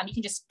hands, you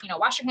can just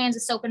wash your hands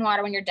with soap and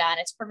water when you're done.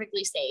 It's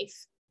perfectly safe.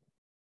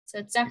 So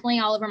it's definitely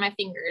all over my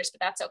fingers, but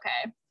that's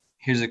okay.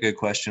 Here's a good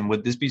question.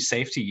 Would this be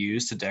safe to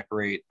use to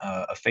decorate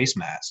a face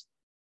mask?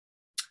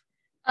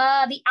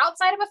 The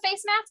outside of a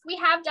face mask, we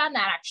have done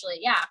that actually,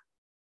 yeah.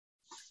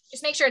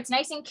 Just make sure it's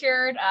nice and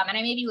cured, and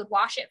I maybe would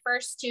wash it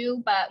first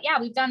too, but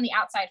yeah, we've done the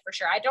outside for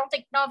sure. I don't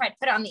know if I'd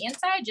put it on the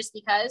inside just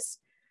because,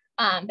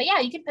 but yeah,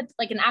 you could put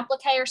like an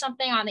applique or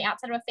something on the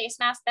outside of a face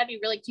mask. That'd be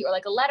really cute, or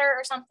like a letter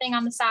or something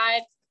on the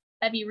side.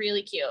 That'd be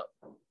really cute.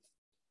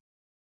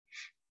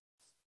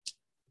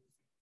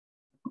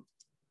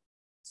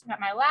 So I got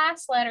my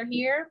last letter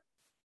here.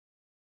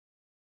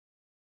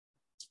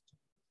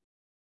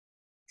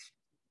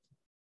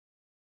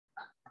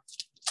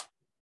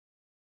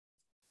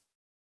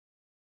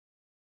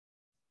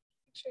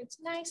 sure it's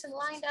nice and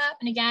lined up.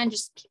 And again,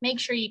 just make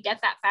sure you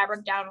get that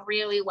fabric down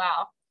really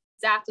well.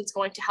 That's what's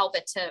going to help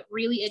it to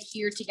really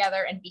adhere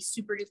together and be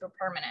super duper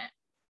permanent.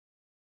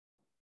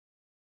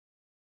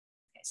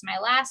 Okay, so my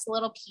last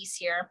little piece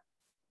here.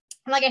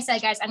 And like I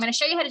said, guys, I'm going to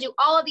show you how to do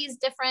all of these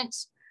different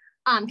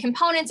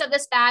components of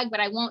this bag, but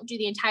I won't do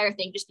the entire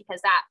thing just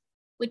because that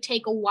would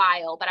take a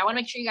while. But I want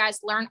to make sure you guys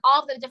learn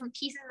all of the different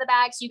pieces of the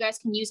bag so you guys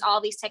can use all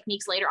of these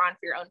techniques later on for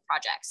your own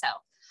project. So,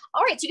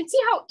 all right, so you can see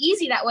how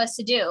easy that was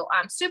to do.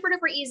 Super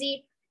duper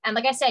easy. And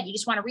like I said, you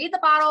just want to read the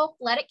bottle,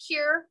 let it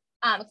cure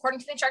according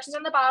to the instructions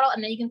on the bottle,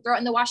 and then you can throw it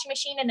in the washing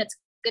machine and it's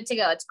good to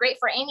go. It's great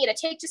for Amy to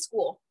take to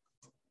school.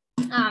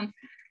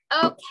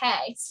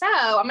 Okay, so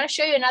I'm going to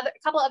show you a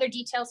couple other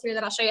details here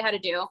that I'll show you how to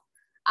do.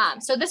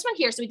 So this one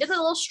here, so we did the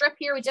little strip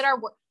here. We did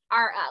our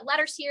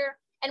letters here.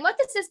 And what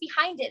this is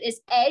behind it is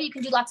you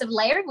can do lots of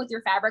layering with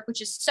your fabric,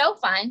 which is so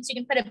fun. So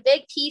you can put a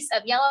big piece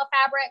of yellow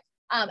fabric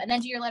and then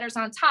do your letters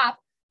on top.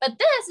 But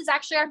this is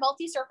actually our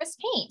multi-surface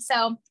paint.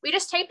 So we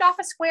just taped off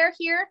a square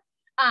here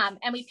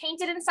and we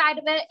painted inside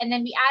of it. And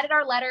then we added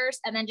our letters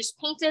and then just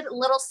painted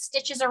little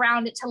stitches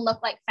around it to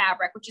look like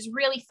fabric, which is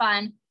really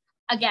fun.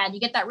 Again, you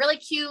get that really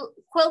cute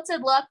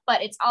quilted look,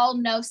 but it's all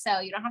no sew.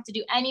 You don't have to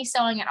do any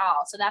sewing at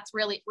all. So that's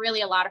really,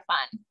 really a lot of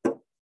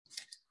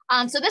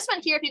fun. So this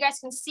one here, if you guys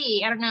can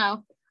see, I don't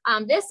know,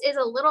 this is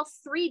a little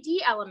 3D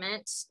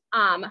element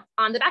on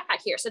the backpack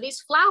here. So these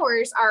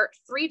flowers are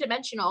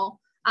 3-dimensional,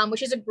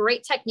 which is a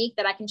great technique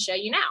that I can show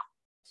you now.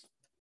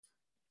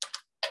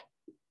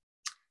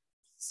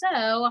 So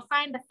I'll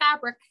find the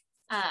fabric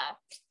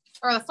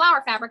or the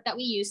flower fabric that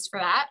we used for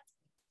that.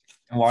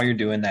 And while you're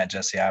doing that,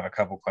 Jesse, I have a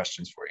couple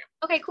questions for you.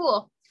 Okay,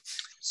 cool.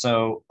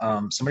 So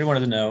somebody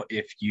wanted to know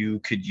if you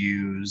could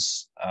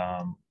use,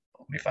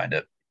 let me find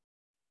it,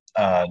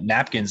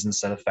 napkins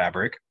instead of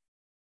fabric.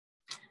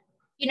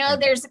 You know,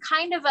 there's it's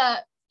kind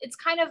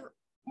of,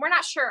 we're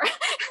not sure.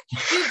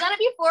 We've done it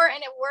before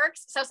and it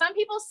works. So some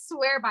people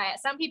swear by it.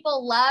 Some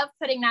people love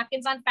putting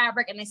napkins on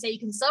fabric and they say you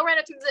can still run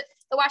it through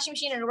the washing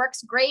machine and it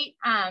works great.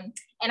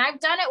 And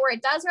I've done it where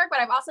it does work, but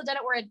I've also done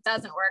it where it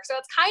doesn't work. So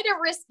it's kind of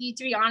risky,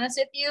 to be honest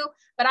with you.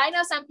 But I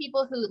know some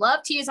people who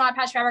love to use Mod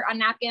Podge fabric on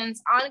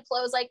napkins, on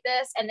clothes like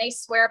this, and they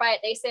swear by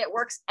it. They say it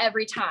works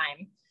every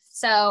time.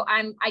 So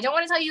I don't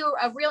want to tell you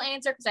a real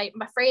answer because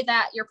I'm afraid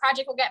that your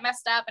project will get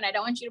messed up and I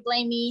don't want you to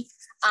blame me.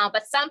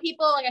 But some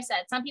people, like I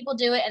said, some people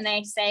do it and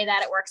they say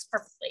that it works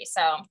perfectly.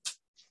 So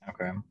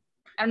okay.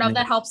 I don't know if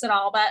that helps at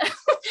all, but.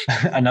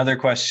 Another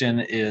question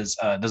is,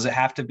 does it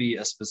have to be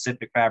a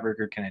specific fabric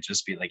or can it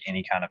just be like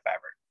any kind of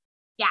fabric?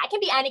 Yeah, it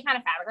can be any kind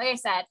of fabric. Like I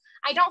said,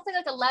 I don't think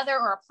like a leather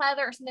or a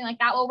pleather or something like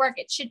that will work.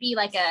 It should be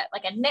like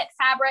a knit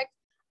fabric,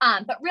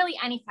 but really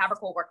any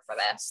fabric will work for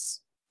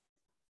this.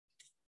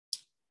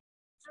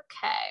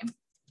 Okay, so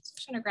I'm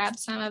just gonna grab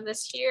some of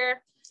this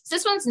here. So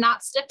this one's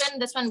not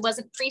stiffened. This one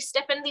wasn't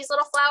pre-stiffened, these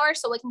little flowers,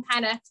 so we can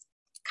kind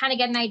of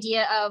get an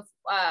idea of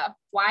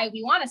why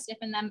we want to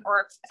stiffen them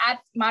or add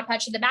Mod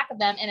Podge to the back of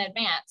them in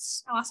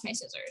advance. I lost my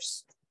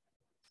scissors.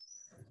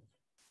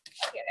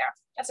 Here they are.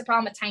 That's the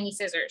problem with tiny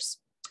scissors.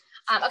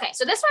 Okay,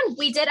 so this one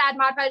we did add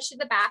Mod Podge to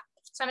the back.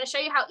 So I'm going to show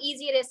you how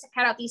easy it is to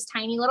cut out these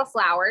tiny little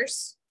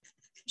flowers.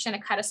 I'm just going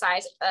to cut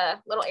a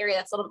little area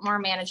that's a little bit more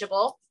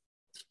manageable.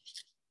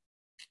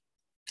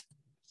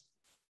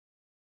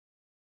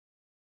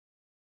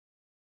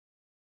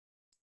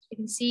 You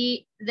can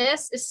see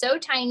this is so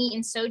tiny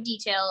and so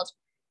detailed.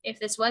 If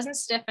this wasn't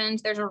stiffened,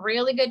 there's a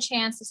really good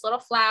chance this little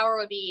flower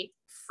would be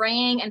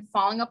fraying and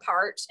falling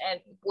apart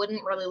and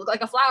wouldn't really look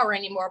like a flower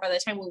anymore by the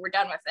time we were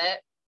done with it.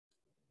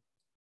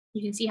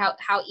 You can see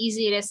how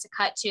easy it is to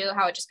cut too,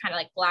 how it just kind of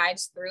like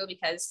glides through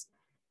because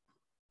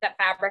that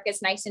fabric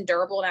is nice and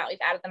durable now that we've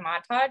added the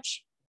Mod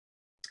Podge.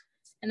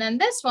 And then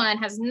this one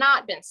has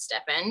not been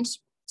stiffened.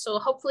 So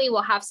hopefully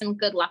we'll have some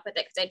good luck with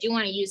it because I do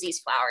want to use these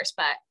flowers,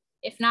 but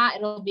if not,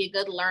 it'll be a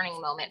good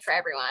learning moment for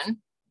everyone.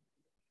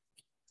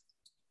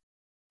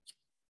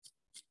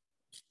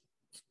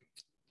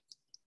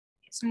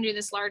 So I'm gonna do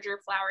this larger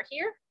flower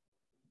here.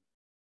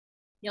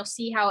 You'll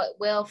see how it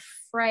will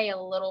fray a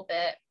little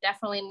bit,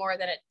 definitely more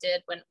than it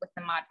did with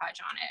the Mod Podge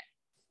on it.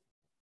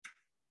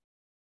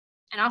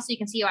 And also you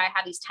can see why I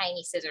have these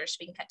tiny scissors so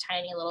we can cut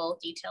tiny little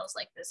details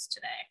like this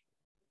today.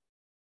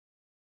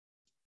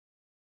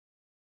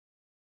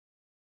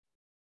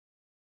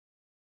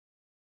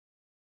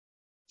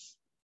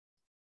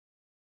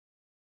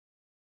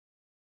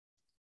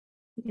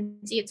 You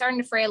can see it's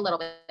starting to fray a little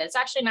bit. It's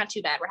actually not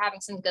too bad. We're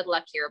having some good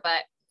luck here,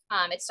 but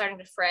it's starting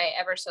to fray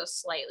ever so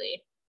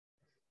slightly.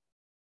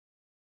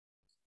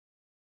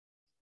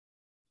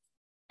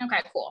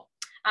 Okay, cool.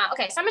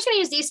 Okay, so I'm just gonna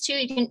use these two.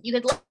 You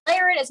could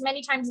layer it as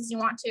many times as you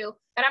want to,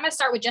 but I'm gonna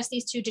start with just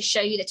these two to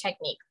show you the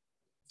technique.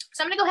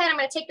 So I'm gonna go ahead, I'm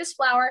gonna take this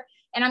flower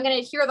and I'm gonna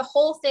adhere the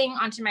whole thing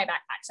onto my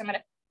backpack. So I'm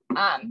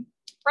gonna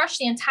brush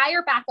the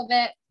entire back of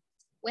it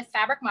with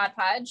fabric Mod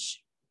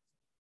Podge.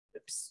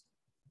 Oops.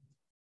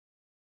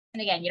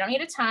 And again, you don't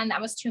need a ton,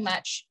 that was too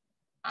much.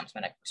 I'm just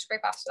gonna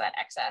scrape off some of that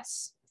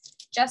excess.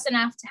 Just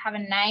enough to have a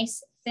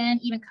nice, thin,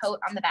 even coat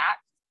on the back.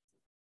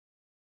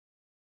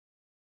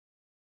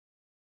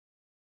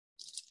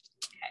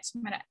 So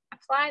I'm gonna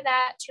apply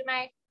that to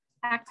my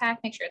backpack,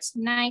 make sure it's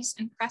nice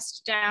and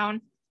pressed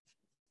down.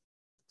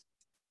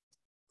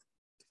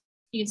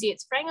 You can see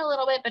it's fraying a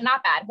little bit, but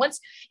not bad.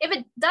 If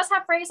it does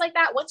have frays like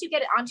that, once you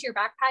get it onto your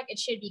backpack, it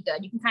should be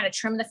good. You can kind of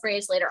trim the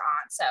frays later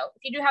on. So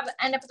if you do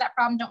end up with that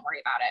problem, don't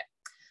worry about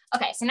it.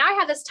 Okay, so now I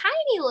have this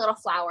tiny little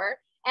flower,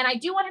 and I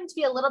do want him to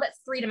be a little bit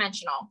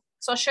three-dimensional.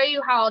 So I'll show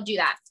you how I'll do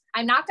that.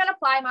 I'm not gonna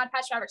apply Mod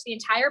Podge fabric to the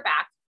entire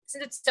back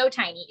since it's so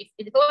tiny.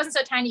 If it wasn't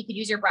so tiny, you could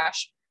use your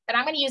brush, but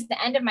I'm gonna use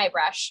the end of my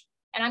brush,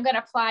 and I'm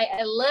gonna apply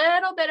a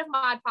little bit of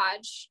Mod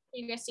Podge.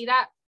 You guys see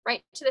that?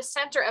 Right to the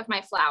center of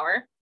my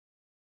flower.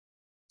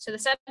 So the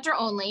center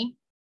only,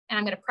 and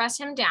I'm gonna press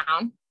him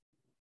down.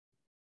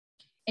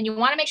 And you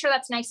wanna make sure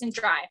that's nice and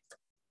dry.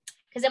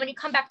 Because then when you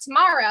come back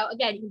tomorrow,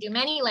 again, you can do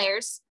many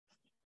layers.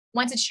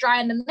 Once it's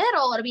dry in the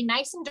middle, it'll be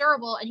nice and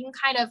durable, and you can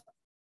kind of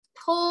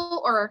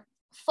pull or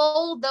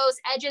fold those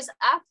edges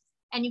up,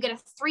 and you get a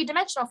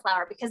three-dimensional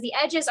flower because the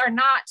edges are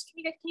not,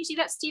 can you see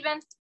that,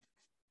 Stephen?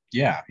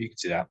 Yeah, you can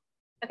see that.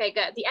 Okay,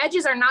 good. The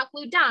edges are not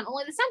glued down,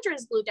 only the center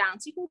is glued down.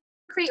 So you can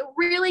create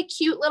really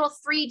cute little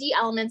 3D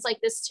elements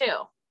like this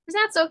too. Isn't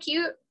that so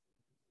cute?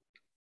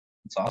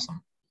 It's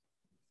awesome.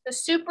 So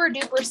super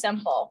duper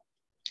simple.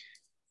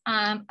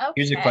 Okay.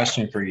 Here's a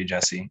question for you,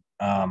 Jessie.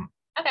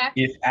 Okay.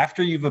 If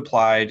after you've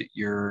applied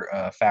your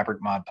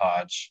fabric Mod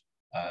Podge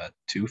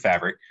to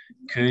fabric,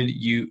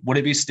 would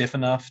it be stiff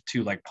enough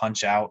to like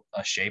punch out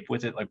a shape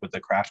with it, like with the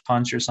craft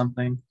punch or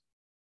something?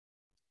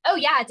 Oh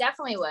yeah, it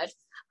definitely would.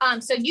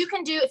 So you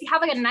can do, if you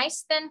have like a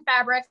nice thin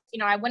fabric,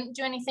 I wouldn't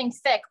do anything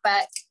thick,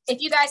 but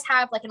if you guys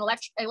have like an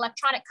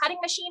electronic cutting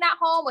machine at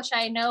home, which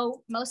I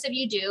know most of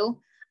you do,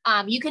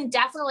 you can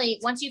definitely,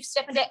 once you've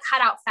stiffened it,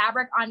 cut out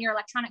fabric on your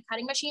electronic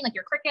cutting machine, like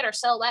your Cricut or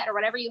Silhouette or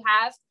whatever you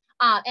have,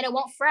 and it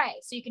won't fray.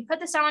 So you can put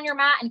this down on your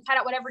mat and cut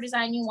out whatever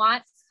design you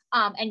want.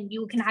 And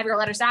you can have your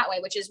letters that way,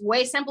 which is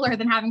way simpler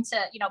than having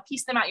to,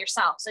 piece them out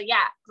yourself. So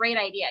yeah, great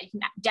idea. You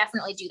can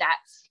definitely do that.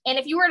 And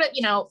if you were to,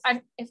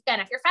 if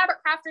you're fabric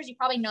crafters, you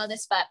probably know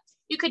this, but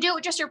you could do it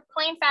with just your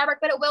plain fabric,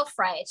 but it will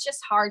fray. It's just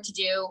hard to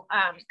do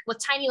with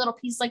tiny little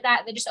pieces like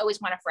that. They just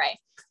always want to fray.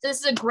 So this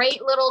is a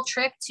great little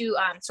trick to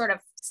sort of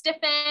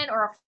stiffen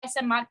or apply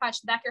some Mod Podge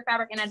to the back of your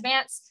fabric in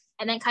advance,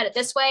 and then cut it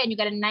this way, and you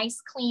get a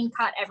nice clean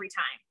cut every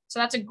time. So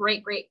that's a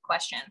great, great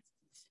question.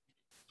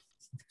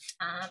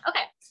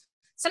 Okay.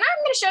 So now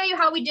I'm going to show you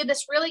how we did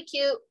this really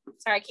cute,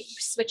 sorry, I keep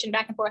switching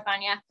back and forth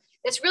on you,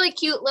 this really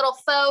cute little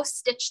faux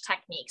stitch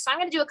technique. So I'm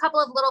going to do a couple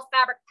of little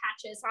fabric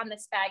patches on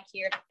this bag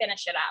here to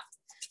finish it up.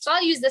 So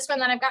I'll use this one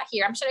that I've got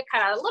here. I'm just going to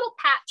cut out a little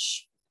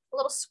patch, a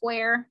little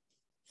square.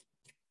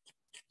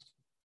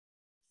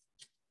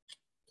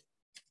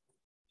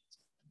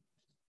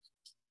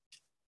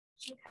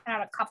 Cut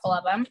out a couple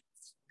of them.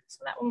 So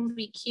that one would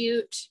be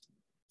cute.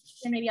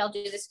 Then maybe I'll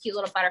do this cute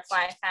little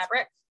butterfly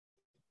fabric.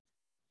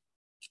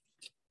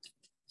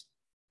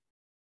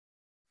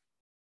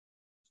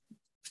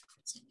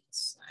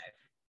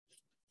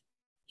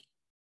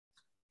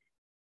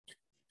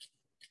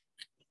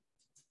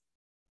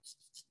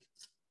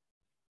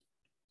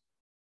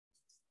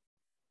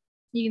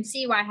 You can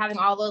see why having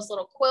all those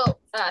little quilt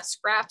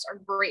scraps are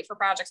great for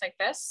projects like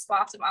this.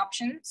 Lots of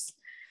options.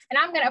 And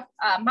I'm going to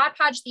Mod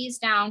Podge these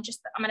down.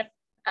 I'm going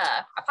to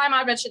apply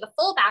Mod Podge to the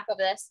full back of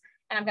this,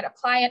 and I'm going to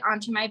apply it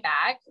onto my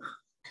bag.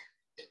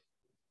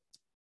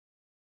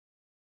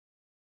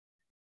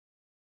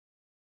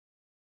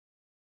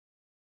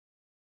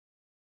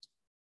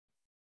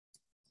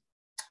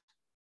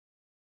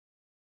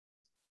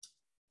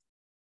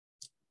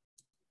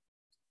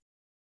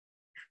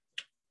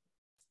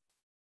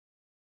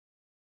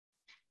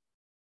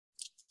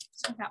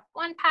 So I've got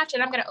one patch,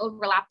 and I'm going to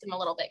overlap them a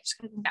little bit just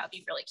because I think that would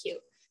be really cute.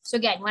 So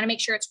again, you want to make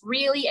sure it's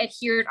really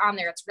adhered on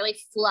there. It's really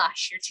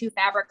flush. Your two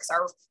fabrics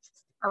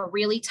are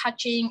really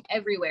touching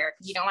everywhere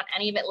because you don't want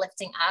any of it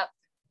lifting up.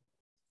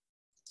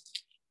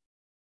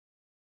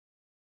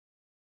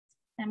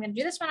 And I'm going to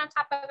do this one on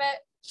top of it.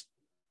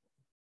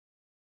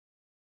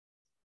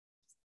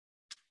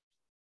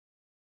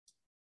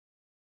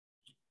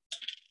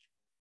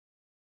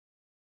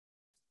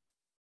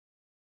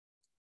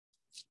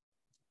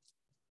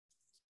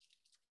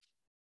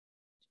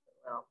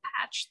 Little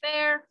patch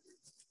there.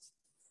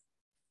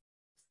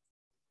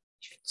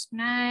 It's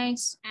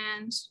nice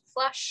and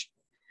flush.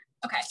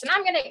 Okay, so now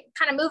I'm going to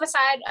kind of move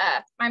aside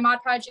my Mod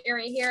Podge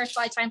area here. It's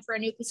probably time for a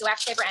new piece of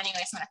wax paper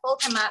anyway, so I'm going to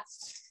fold him up.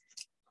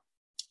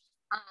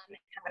 I'm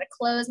going to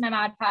close my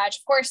Mod Podge.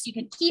 Of course, you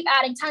can keep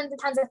adding tons and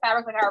tons of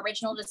fabric with our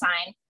original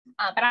design,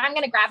 but I'm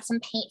going to grab some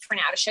paint for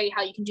now to show you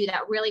how you can do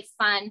that really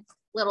fun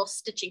little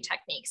stitching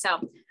technique. So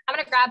I'm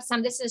going to grab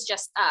some. This is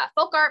just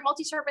FolkArt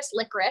multi-surface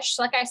licorice.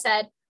 So like I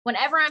said,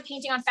 whenever I'm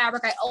painting on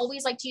fabric, I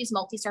always like to use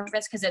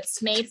multi-surface because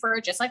it's made for,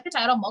 just like the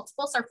title,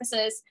 multiple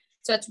surfaces.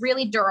 So it's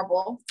really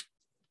durable.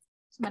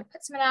 So I'm going to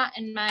put some of that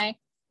in I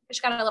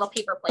just got a little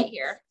paper plate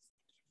here.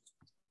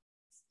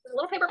 There's a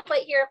little paper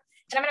plate here.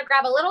 And I'm going to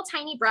grab a little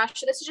tiny brush.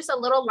 So this is just a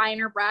little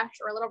liner brush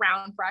or a little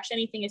round brush.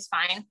 Anything is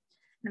fine. And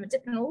I'm going to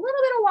dip in a little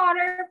bit of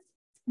water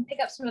and pick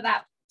up some of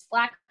that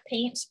black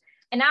paint.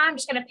 And now I'm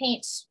just going to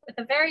paint with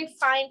a very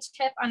fine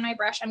tip on my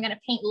brush. I'm going to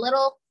paint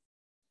little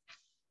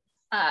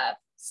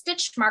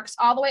stitch marks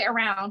all the way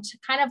around to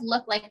kind of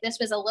look like this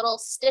was a little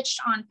stitched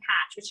on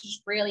patch, which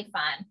is really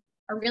fun.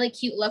 A really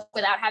cute look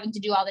without having to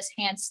do all this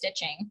hand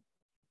stitching.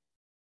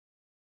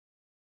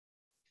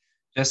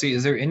 Jessie,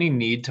 is there any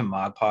need to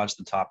Mod Podge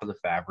the top of the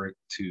fabric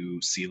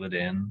to seal it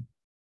in?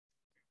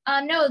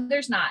 No,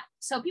 there's not.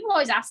 So people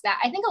always ask that.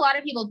 I think a lot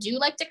of people do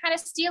like to kind of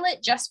seal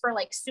it just for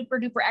like super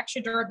duper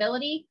extra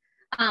durability.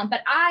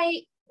 But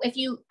if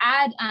you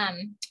add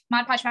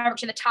Mod Podge fabric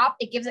to the top,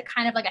 it gives it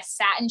kind of like a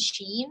satin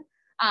sheen.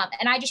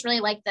 And I just really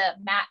like the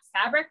matte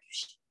fabric,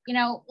 you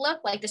know, look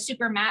like the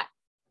super matte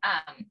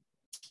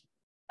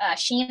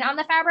sheen on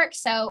the fabric.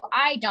 So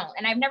I don't,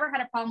 and I've never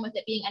had a problem with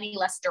it being any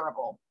less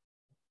durable.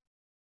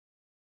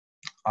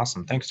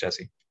 Awesome. Thanks,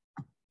 Jessie.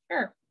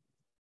 Sure.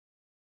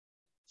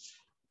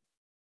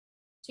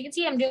 So you can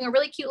see I'm doing a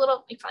really cute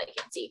little, you probably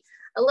can't see,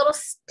 a little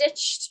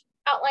stitched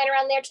outline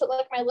around there to look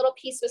like my little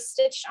piece was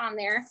stitched on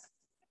there.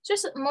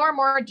 Just more and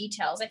more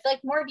details. I feel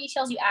like more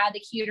details you add, the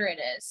cuter it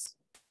is.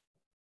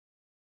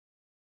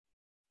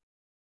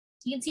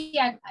 So you can see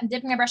I'm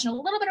dipping my brush in a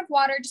little bit of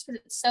water just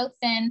because it's so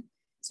thin.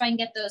 So I can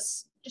get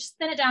those, just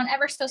thin it down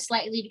ever so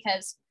slightly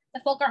because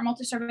the FolkArt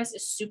multi-surface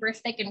is super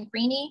thick and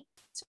creamy.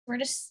 So we're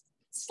just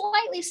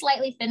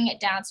slightly thinning it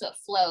down so it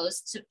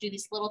flows to do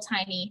these little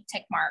tiny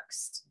tick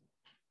marks.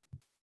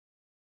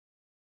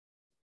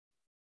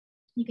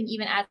 You can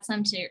even add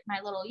some to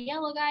my little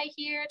yellow guy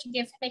here to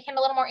make him a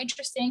little more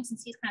interesting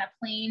since he's kind of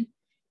plain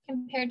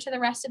compared to the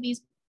rest of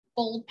these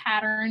bold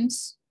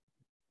patterns.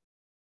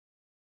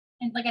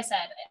 And like I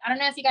said, I don't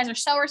know if you guys are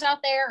sewers out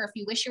there or if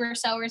you wish you were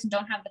sewers and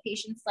don't have the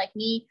patience like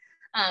me,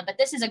 but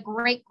this is a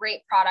great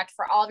product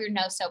for all of your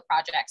no-sew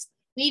projects.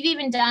 We've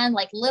even done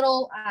like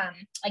little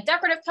like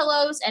decorative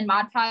pillows and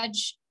Mod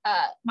Podge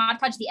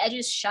the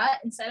edges shut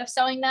instead of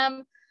sewing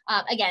them.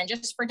 Again,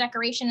 just for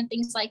decoration and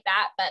things like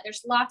that. But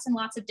there's lots and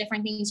lots of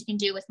different things you can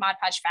do with Mod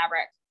Podge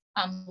fabric.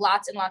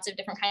 Lots and lots of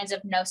different kinds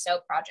of no-sew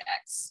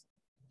projects.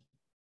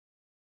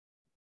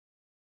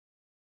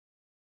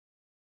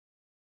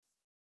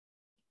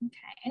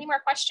 Okay, any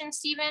more questions,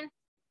 Stephen?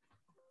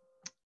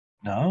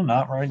 No,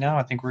 not right now.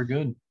 I think we're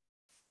good.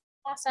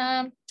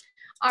 Awesome.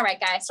 All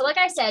right, guys. So like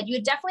I said,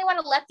 you definitely want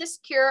to let this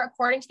cure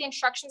according to the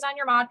instructions on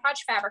your Mod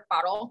Podge fabric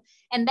bottle.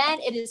 And then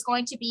it is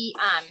going to be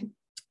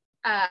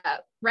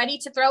ready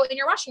to throw in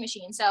your washing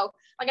machine. So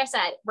like I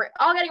said, we're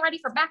all getting ready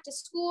for back to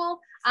school.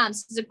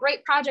 This is a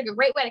great project, a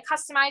great way to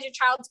customize your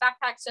child's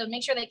backpack. So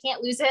make sure they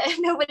can't lose it.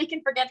 Nobody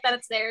can forget that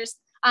it's theirs.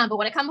 But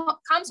when it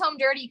comes home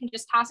dirty, you can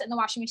just toss it in the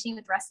washing machine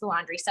with the rest of the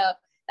laundry. So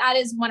that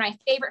is one of my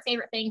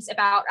favorite things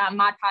about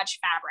Mod Podge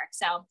fabric.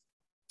 So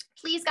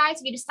please, guys,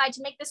 if you decide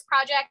to make this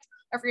project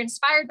or if you're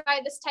inspired by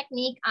this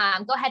technique,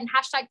 go ahead and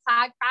hashtag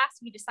PlaidCrafts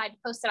if you decide to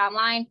post it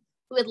online.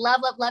 We would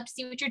love to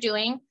see what you're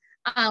doing.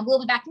 We'll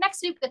be back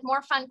next week with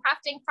more fun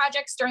crafting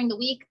projects during the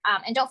week.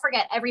 And don't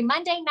forget, every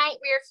Monday night,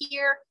 we are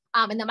here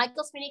in the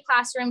Michael's Mini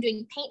Classroom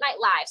doing Paint Night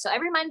Live. So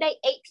every Monday,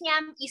 8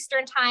 p.m.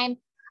 Eastern time,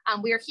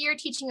 we are here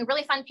teaching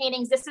really fun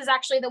paintings. This is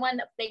actually the one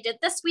that they did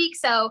this week.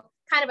 So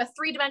kind of a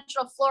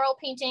 3-dimensional floral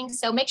painting.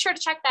 So make sure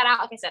to check that out.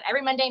 Like I said,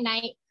 every Monday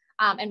night,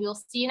 and we'll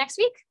see you next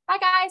week. Bye,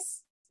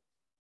 guys.